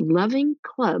the most loving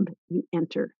club you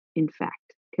enter, in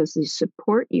fact, because the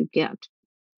support you get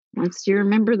once you're a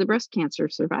member of the Breast Cancer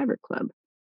Survivor Club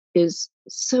is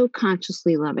so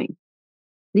consciously loving.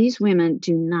 These women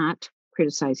do not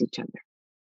criticize each other,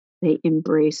 they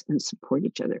embrace and support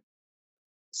each other.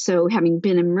 So, having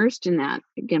been immersed in that,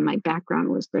 again, my background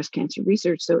was breast cancer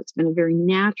research. So, it's been a very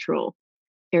natural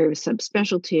area of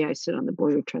subspecialty. I sit on the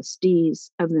board of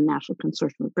trustees of the National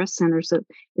Consortium of Breast Centers. So,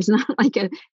 it's not like a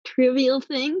trivial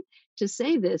thing to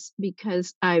say this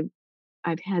because I've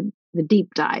had the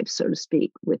deep dive, so to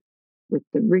speak, with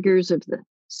the rigors of the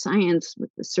science, with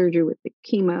the surgery, with the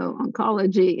chemo,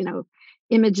 oncology,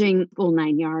 imaging, full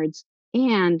 9 yards,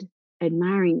 and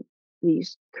admiring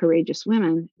these courageous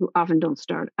women who often don't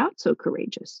start out so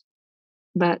courageous.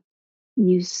 But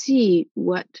you see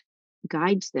what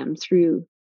guides them through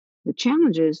the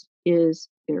challenges is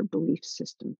their belief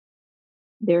system,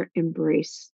 their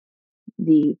embrace.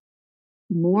 The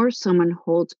more someone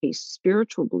holds a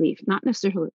spiritual belief, not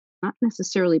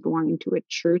necessarily belonging to a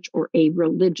church or a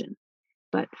religion,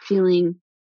 but feeling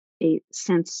a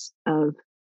sense of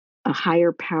a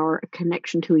higher power, a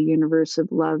connection to a universe of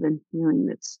love and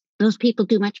healing, those people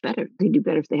do much better. They do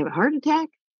better if they have a heart attack.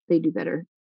 They do better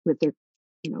with their,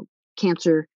 you know,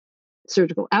 cancer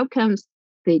surgical outcomes.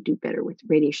 They do better with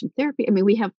radiation therapy. I mean,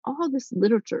 we have all this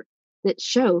literature that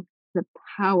show the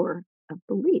power of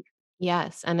belief.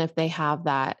 Yes, and if they have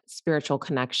that spiritual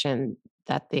connection,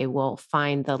 that they will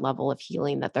find the level of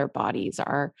healing that their bodies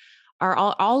are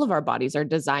all of our bodies are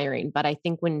desiring. But I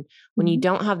think when you Mhm.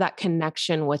 don't have that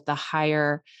connection with the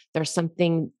higher, there's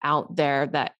something out there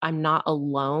that I'm not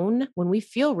alone. When we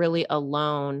feel really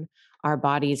alone, our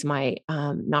bodies might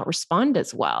not respond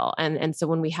as well. And so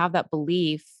when we have that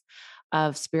belief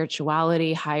of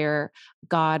spirituality, higher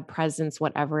God presence,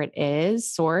 whatever it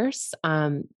is, source,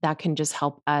 that can just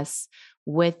help us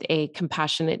with a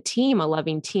compassionate team, a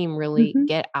loving team, really Mhm.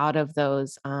 get out of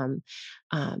those um,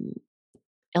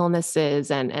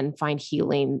 illnesses and find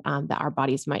healing that our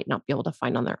bodies might not be able to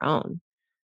find on their own.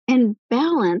 And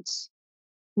balance,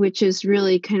 which is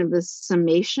really kind of the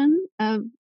summation of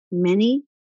many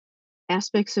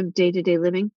aspects of day-to-day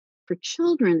living. For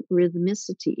children,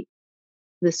 rhythmicity,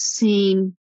 the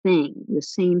same thing, the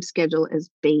same schedule as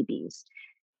babies.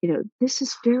 This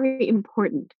is very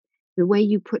important. The way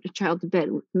you put a child to bed,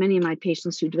 many of my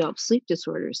patients who develop sleep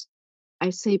disorders,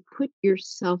 I say put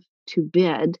yourself to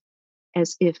bed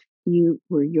as if you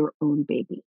were your own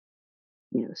baby.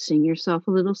 Sing yourself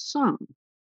a little song,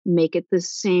 make it the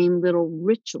same little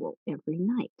ritual every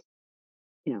night,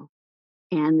 you know.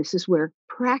 And this is where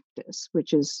practice,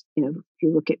 which is, if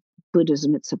you look at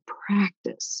Buddhism, it's a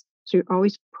practice. So you're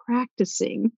always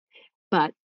practicing,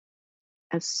 but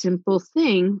a simple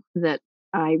thing that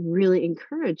I really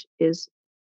encourage is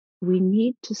we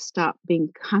need to stop being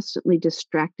constantly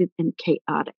distracted and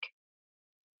chaotic.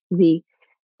 The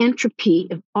entropy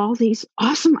of all these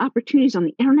awesome opportunities on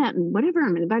the internet and whatever,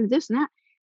 I'm invited this and that.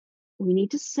 We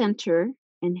need to center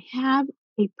and have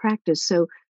a practice. So,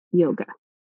 yoga,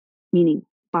 meaning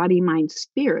body, mind,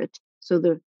 spirit. So,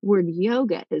 the word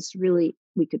yoga is really,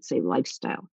 we could say,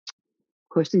 lifestyle.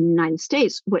 Of course, in the United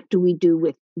States, what do we do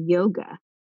with yoga?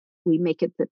 We make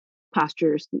it the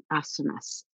postures, the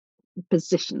asanas, the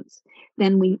positions.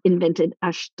 Then we invented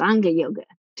Ashtanga yoga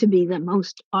to be the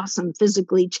most awesome,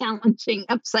 physically challenging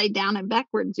upside down and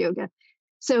backwards yoga.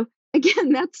 So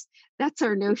again, that's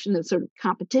our notion of sort of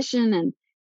competition and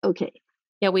okay.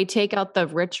 Yeah, we take out the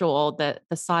ritual, the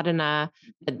sadhana,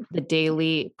 the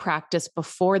daily practice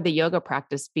before the yoga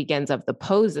practice begins of the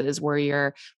poses where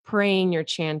you're praying, you're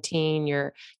chanting,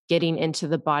 you're getting into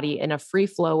the body in a free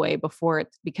flow way before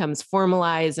it becomes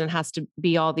formalized and has to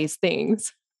be all these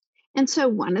things. And so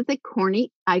one of the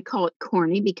corny, I call it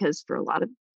corny because for a lot of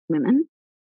women,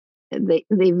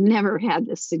 they've never had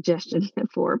this suggestion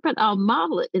before, but I'll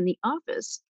model it in the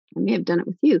office. I may have done it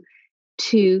with you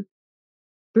to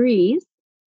breathe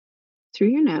through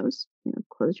your nose,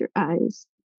 close your eyes,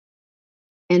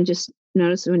 and just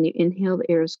notice when you inhale,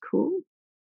 the air is cool,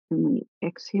 and when you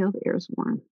exhale, the air is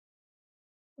warm.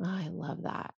 Oh, I love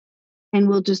that. And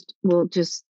we'll just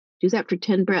do that for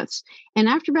 10 breaths. And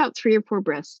after about 3 or 4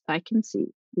 breaths, I can see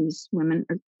these women,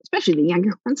 or especially the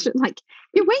younger ones, are like,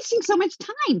 "You're wasting so much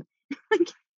time." Like,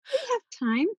 we have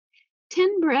time.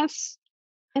 10 breaths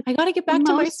at I got to get the back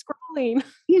to my most. scrolling.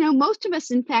 Most of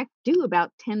us, in fact, do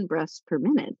about 10 breaths per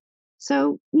minute.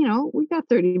 So, we've got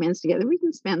 30 minutes together. We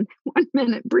can spend 1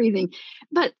 minute breathing,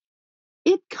 but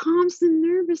it calms the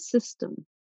nervous system.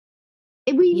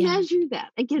 And we Yeah. measure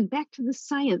that again, back to the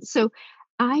science. So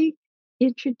I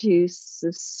introduce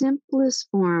the simplest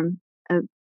form of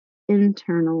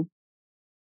internal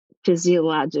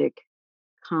physiologic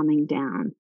calming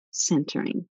down,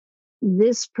 centering.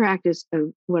 This practice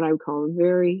of what I would call a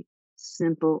very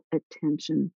simple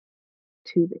attention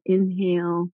to the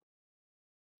inhale,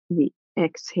 the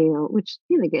exhale, which,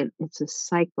 again, it's a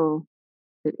cycle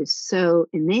that is so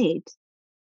innate.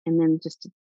 And then just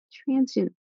a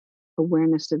transient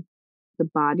awareness of the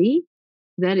body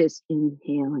that is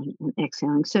inhaling and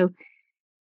exhaling. So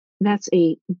that's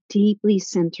a deeply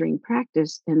centering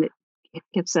practice. And it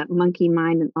gets that monkey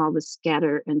mind and all the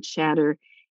scatter and chatter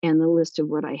and the list of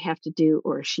what I have to do.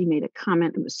 Or she made a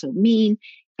comment, it was so mean.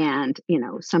 And,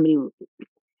 somebody,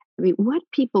 I mean, what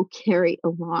people carry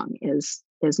along as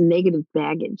negative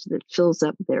baggage that fills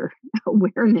up their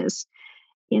awareness,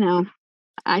 you know,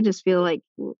 I just feel like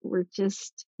we're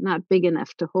just not big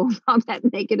enough to hold all that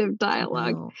negative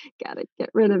dialogue. No. Got to get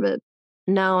rid of it.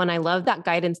 No, and I love that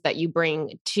guidance that you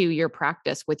bring to your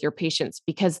practice with your patients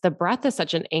because the breath is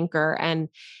such an anchor. And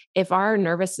if our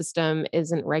nervous system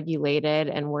isn't regulated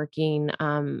and working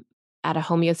at a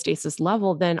homeostasis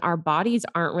level, then our bodies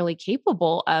aren't really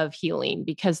capable of healing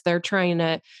because they're trying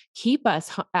to keep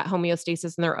us at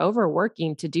homeostasis and they're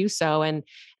overworking to do so. And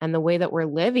the way that we're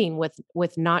living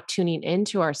with not tuning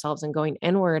into ourselves and going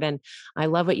inward. And I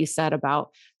love what you said about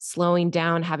slowing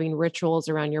down, having rituals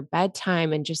around your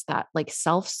bedtime, and just that like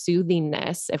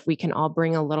self-soothingness. If we can all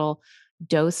bring a little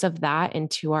dose of that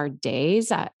into our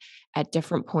days at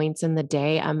different points in the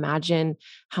day, imagine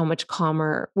how much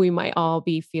calmer we might all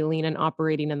be feeling and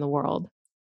operating in the world.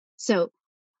 So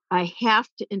I have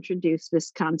to introduce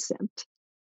this concept: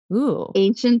 Ooh,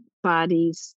 ancient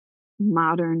bodies,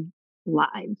 modern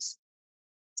lives.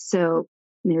 So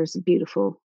there's a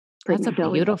beautiful that's a pregnant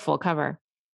belly. beautiful cover.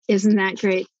 Isn't that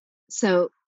great? So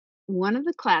one of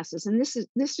the classes, and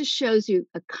this just shows you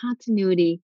a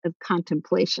continuity of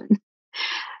contemplation.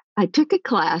 I took a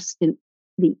class in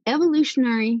the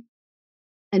evolutionary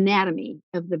anatomy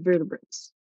of the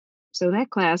vertebrates. So that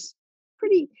class,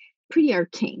 pretty, pretty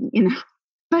arcane,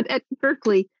 But at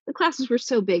Berkeley, the classes were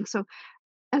so big. So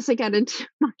as I got into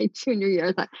my junior year,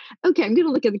 I thought, okay, I'm going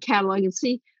to look at the catalog and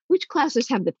see which classes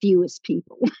have the fewest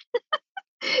people.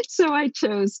 So I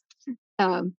chose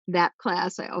that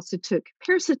class. I also took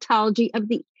parasitology of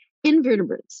the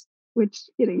invertebrates, which,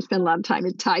 you spend a lot of time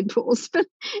in tide pools. But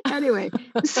anyway,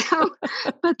 so,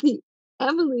 but the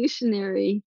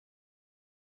evolutionary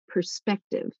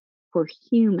perspective for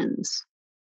humans,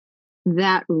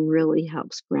 that really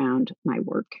helps ground my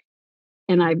work.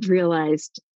 And I've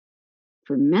realized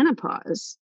for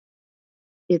menopause,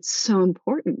 it's so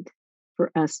important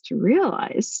for us to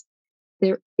realize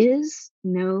there is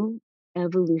no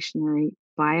evolutionary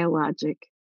biologic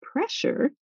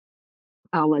pressure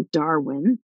a la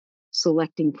Darwin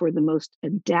selecting for the most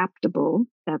adaptable.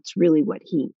 That's really what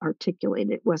he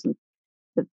articulated. It wasn't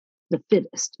the, the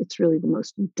fittest, it's really the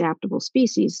most adaptable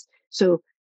species. So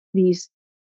these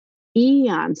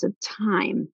eons of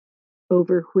time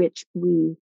over which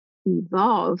we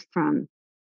evolve from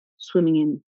swimming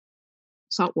in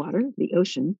salt water, the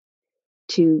ocean,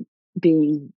 to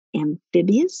being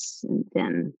amphibious and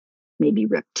then maybe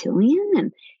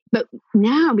reptilian. But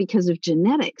now, because of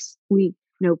genetics, we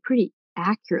know pretty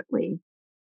accurately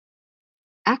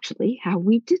actually how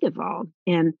we did evolve.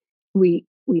 And we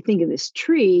think of this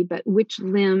tree, but which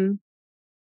limb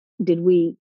did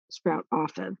we sprout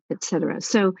off of, etc.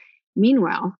 So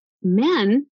meanwhile,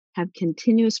 men have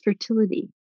continuous fertility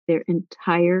their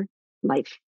entire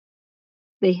life.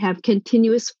 They have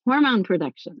continuous hormone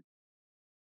production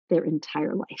their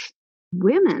entire life.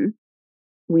 Women,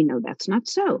 we know that's not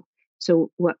so.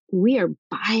 So, what we are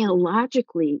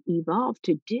biologically evolved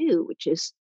to do, which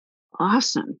is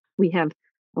awesome, we have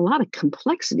a lot of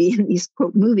complexity in these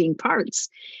quote moving parts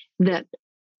that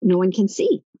no one can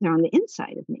see. They're on the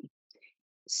inside of me.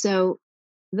 So,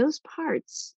 those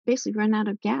parts basically run out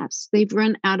of gas. They've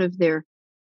run out of their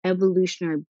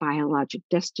evolutionary biologic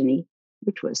destiny,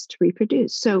 which was to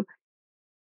reproduce. So,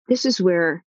 this is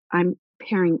where I'm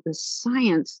pairing the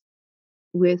science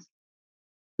with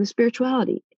the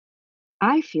spirituality.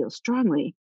 I feel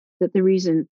strongly that the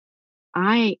reason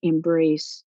I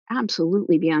embrace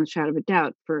absolutely beyond a shadow of a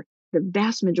doubt for the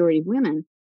vast majority of women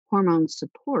hormone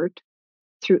support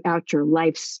throughout your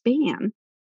lifespan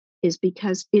is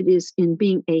because it is in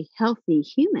being a healthy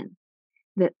human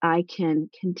that I can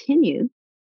continue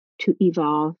to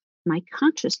evolve my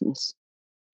consciousness,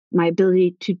 my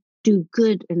ability to do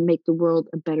good and make the world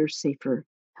a better, safer,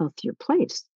 healthier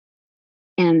place.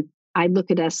 And I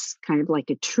look at us kind of like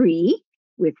a tree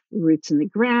with roots in the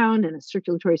ground and a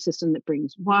circulatory system that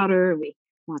brings water. We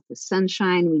want the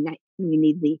sunshine. We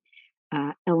need the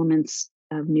elements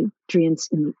of nutrients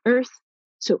in the earth.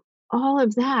 So all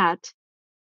of that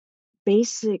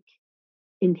basic,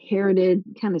 inherited,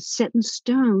 kind of set in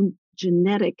stone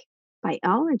genetic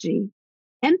biology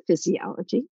and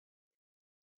physiology,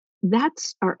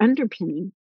 that's our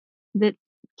underpinning that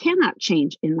cannot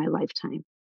change in my lifetime.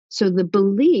 So the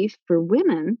belief for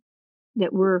women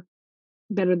that we're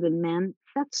better than men,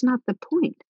 that's not the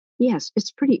point. Yes,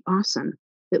 it's pretty awesome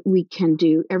that we can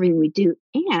do everything we do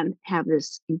and have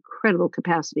this incredible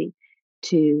capacity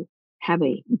to have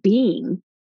a being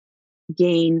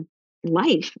gain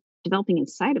life developing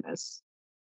inside of us,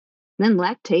 then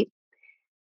lactate.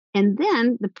 And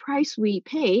then the price we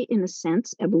pay, in a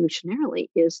sense, evolutionarily,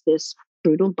 is this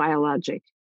brutal biologic,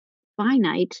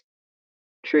 finite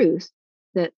truth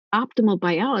that optimal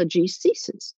biology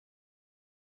ceases.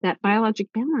 That biologic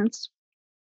balance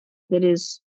that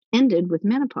is ended with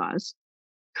menopause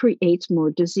creates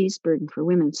more disease burden for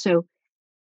women. So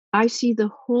I see the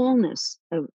wholeness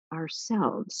of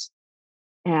ourselves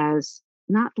as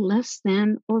not less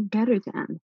than or better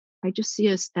than. I just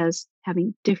see us as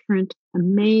having different,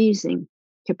 amazing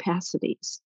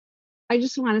capacities. I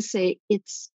just want to say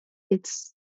it's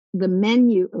the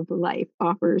menu of life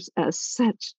offers us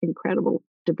such incredible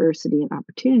diversity and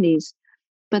opportunities,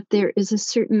 but there is a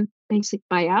certain basic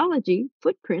biology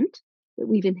footprint that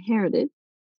we've inherited.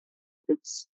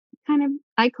 It's kind of,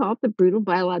 I call it the brutal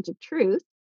biologic truth.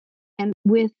 And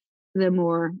with the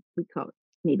more, we call it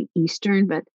maybe Eastern,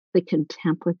 but the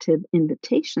contemplative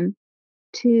invitation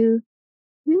to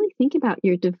really think about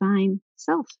your divine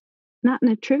self, not in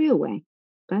a trivial way,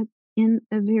 but in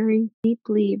a very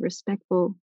deeply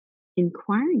respectful,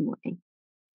 inquiring way.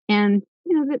 And,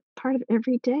 that part of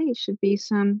every day should be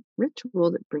some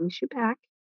ritual that brings you back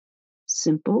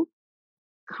simple,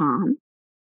 calm,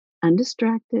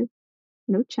 undistracted,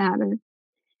 no chatter.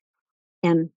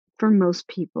 And for most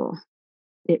people,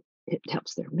 it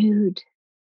helps their mood.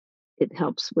 It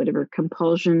helps whatever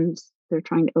compulsions they're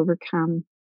trying to overcome.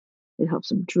 It helps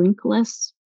them drink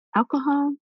less.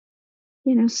 alcohol,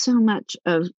 so much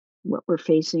of what we're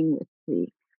facing with the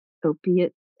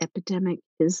opiate epidemic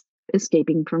is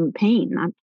escaping from pain,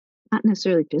 not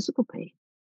necessarily physical pain.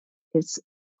 It's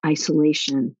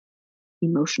isolation,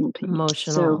 emotional pain. So,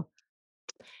 Emotional.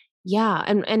 Yeah,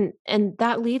 and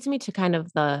that leads me to kind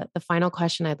of the final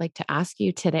question I'd like to ask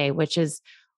you today, which is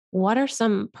what are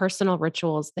some personal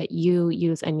rituals that you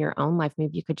use in your own life?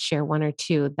 Maybe you could share one or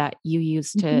two that you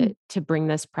use mhm, to bring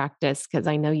this practice because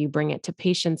I know you bring it to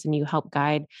patients and you help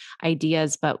guide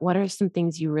ideas, but what are some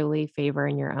things you really favor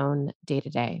in your own day to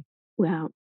day? well,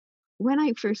 when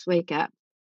I first wake up,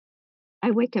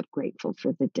 I wake up grateful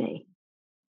for the day.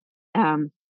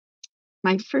 Um,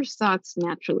 my first thoughts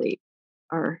naturally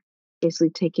are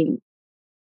basically taking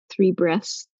 3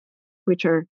 breaths, which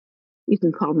are, you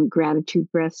can call them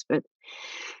gratitude breaths, but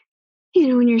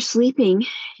when you're sleeping,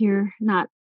 you're not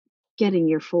getting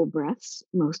your full breaths,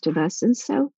 most of us. And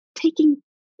so taking,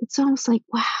 it's almost like,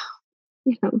 wow,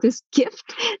 this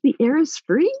gift, the air is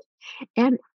free.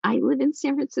 And I live in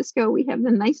San Francisco. We have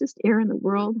the nicest air in the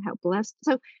world. How blessed.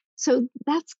 So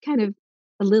that's kind of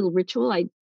a little ritual. I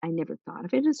never thought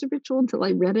of it as a ritual until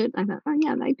I read it. I thought, oh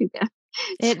yeah, I do that.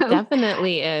 It So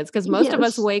definitely is because most of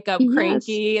us yes, wake up yes,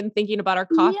 cranky and thinking about our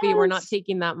coffee. We're not yes,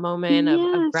 taking that moment of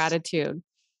yes. gratitude.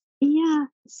 Yeah.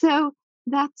 So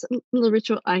that's a little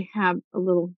ritual. I have a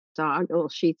little dog, a little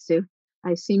Shih Tzu.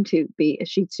 I seem to be a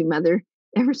Shih Tzu mother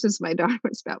ever since my daughter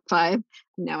was about 5. I'm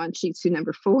now on Shih Tzu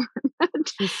number 4. But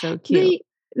She's so cute.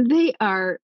 they they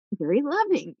are very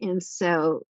loving, and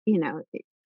so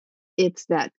it's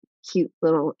that cute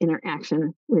little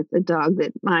interaction with the dog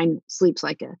that mine sleeps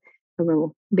like a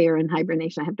little bear in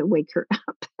hibernation. I have to wake her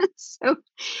up. So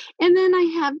and then I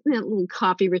have that little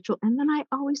coffee ritual, and then I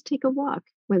always take a walk,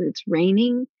 whether it's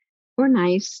raining or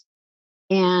nice.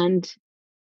 And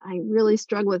I really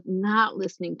struggle with not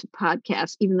listening to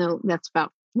podcasts, even though that's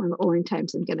about one of the only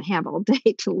times I'm going to have all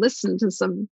day to listen to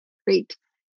some great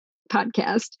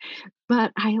podcast.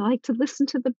 But I like to listen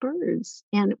to the birds.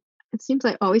 And it seems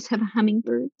I always have a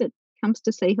hummingbird that comes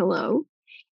to say hello.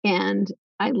 And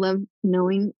I love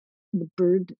knowing the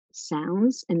bird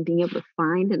sounds and being able to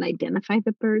find and identify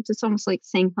the birds. It's almost like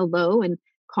saying hello and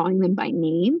calling them by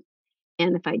name.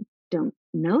 And if I don't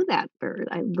know that bird,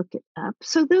 I look it up.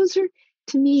 So those are,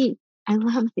 to me, I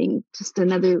love being just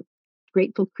another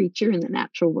grateful creature in the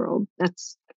natural world.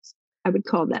 I would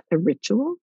call that a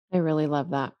ritual. I really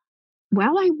love that.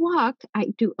 While I walk,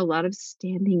 I do a lot of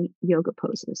standing yoga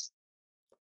poses.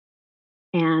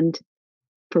 And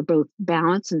for both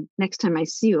balance, and next time I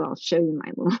see you, I'll show you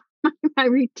my little my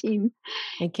routine.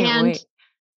 I can't And wait.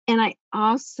 I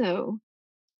also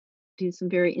do some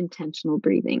very intentional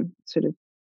breathing, sort of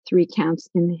 3 counts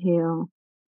inhale,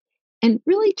 and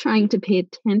really trying to pay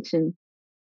attention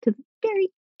to the very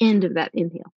end of that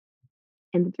inhale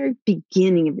and the very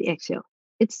beginning of the exhale.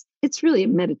 It's really a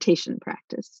meditation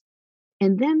practice.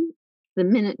 And then the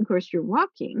minute, of course, you're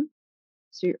walking,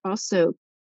 so you're also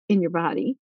in your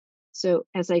body. So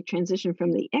as I transition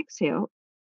from the exhale,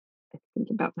 I think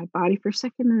about my body for a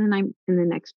second, and then I'm in the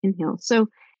next inhale. So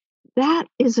that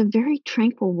is a very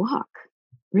tranquil walk,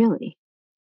 really.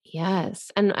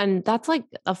 Yes, and that's like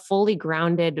a fully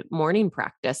grounded morning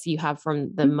practice you have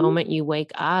from the Mhm, moment you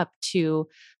wake up to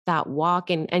that walk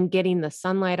and getting the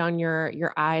sunlight on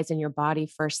your eyes and your body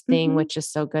first thing, mhm, which is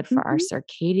so good for our mhm,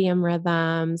 circadian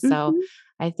rhythm. So mhm.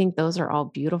 I think those are all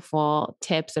beautiful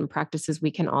tips and practices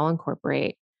we can all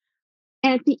incorporate.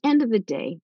 And at the end of the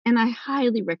day, and I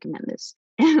highly recommend this,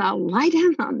 and I'll lie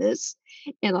down on this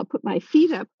and I'll put my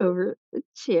feet up over the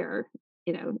chair,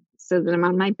 so that I'm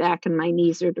on my back and my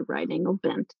knees are at a right angle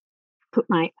bent. Put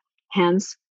my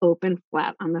hands open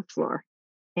flat on the floor.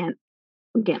 And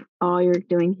again, all you're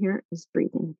doing here is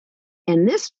breathing. And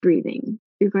this breathing,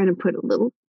 you're going to put a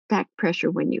little back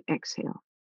pressure when you exhale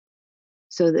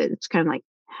so that it's kind of like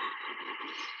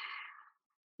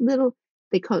little,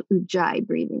 they call it ujjayi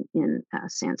breathing in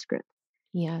Sanskrit.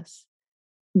 Yes.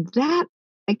 That,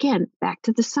 again, back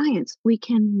to the science, we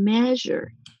can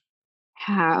measure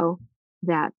how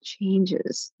that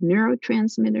changes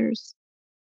neurotransmitters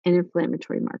and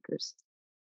inflammatory markers.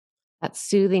 That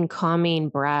soothing, calming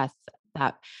breath,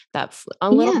 that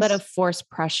a little bit Yes. of forced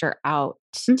pressure out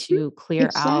Mhm. to clear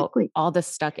out Exactly. all the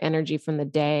stuck energy from the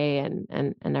day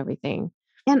and everything.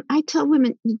 And I tell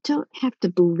women, you don't have to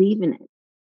believe in it.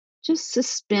 Just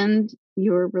suspend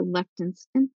your reluctance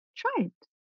and try it.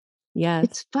 Yes,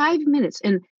 It's 5 minutes.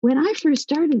 And when I first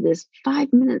started this,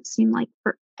 5 minutes seemed like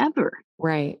forever.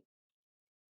 right.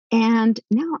 And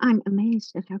now I'm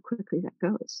amazed at how quickly that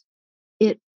goes.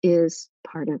 It is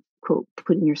part of, quote,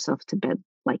 putting yourself to bed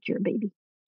like you're a baby.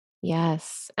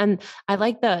 Yes. And I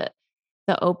like the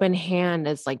open hand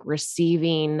is like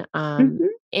receiving Mhm,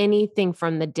 anything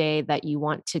from the day that you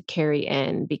want to carry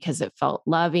in because it felt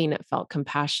loving, it felt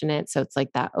compassionate. So it's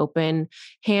like that open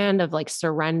hand of like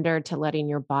surrender to letting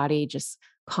your body just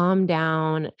calm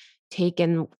down, take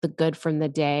in the good from the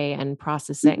day and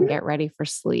process it and mhm, get ready for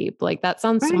sleep. Like that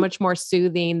sounds so right. much more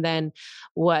soothing than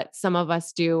what some of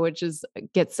us do, which is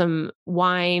get some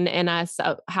wine in us,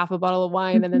 half a bottle of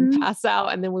wine, and then Mhm, pass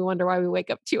out. And then we wonder why we wake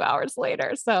up 2 hours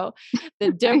later. So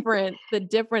right. the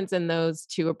difference in those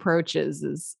two approaches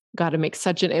is got to make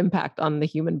such an impact on the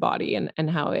human body and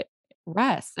how it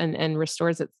rests and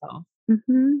restores itself.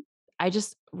 Mhm. I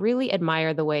just really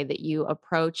admire the way that you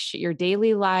approach your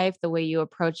daily life, the way you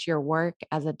approach your work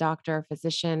as a doctor or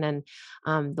physician,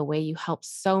 and the way you help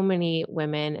so many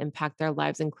women impact their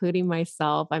lives, including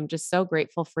myself. I'm just so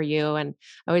grateful for you. And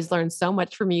I always learn so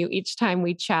much from you each time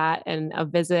we chat and a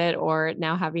visit or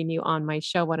now having you on my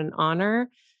show. What an honor.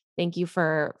 Thank you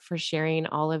for sharing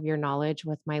all of your knowledge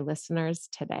with my listeners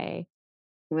today.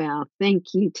 Well,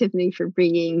 thank you, Tiffany, for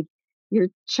bringing your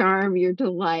charm, your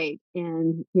delight,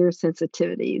 and your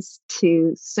sensitivities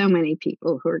to so many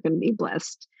people who are going to be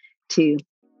blessed to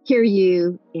hear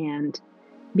you and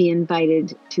be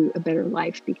invited to a better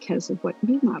life because of what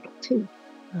you model, too.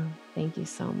 Oh, thank you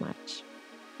so much.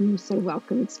 You're so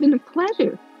welcome. It's been a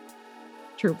pleasure.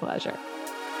 True pleasure.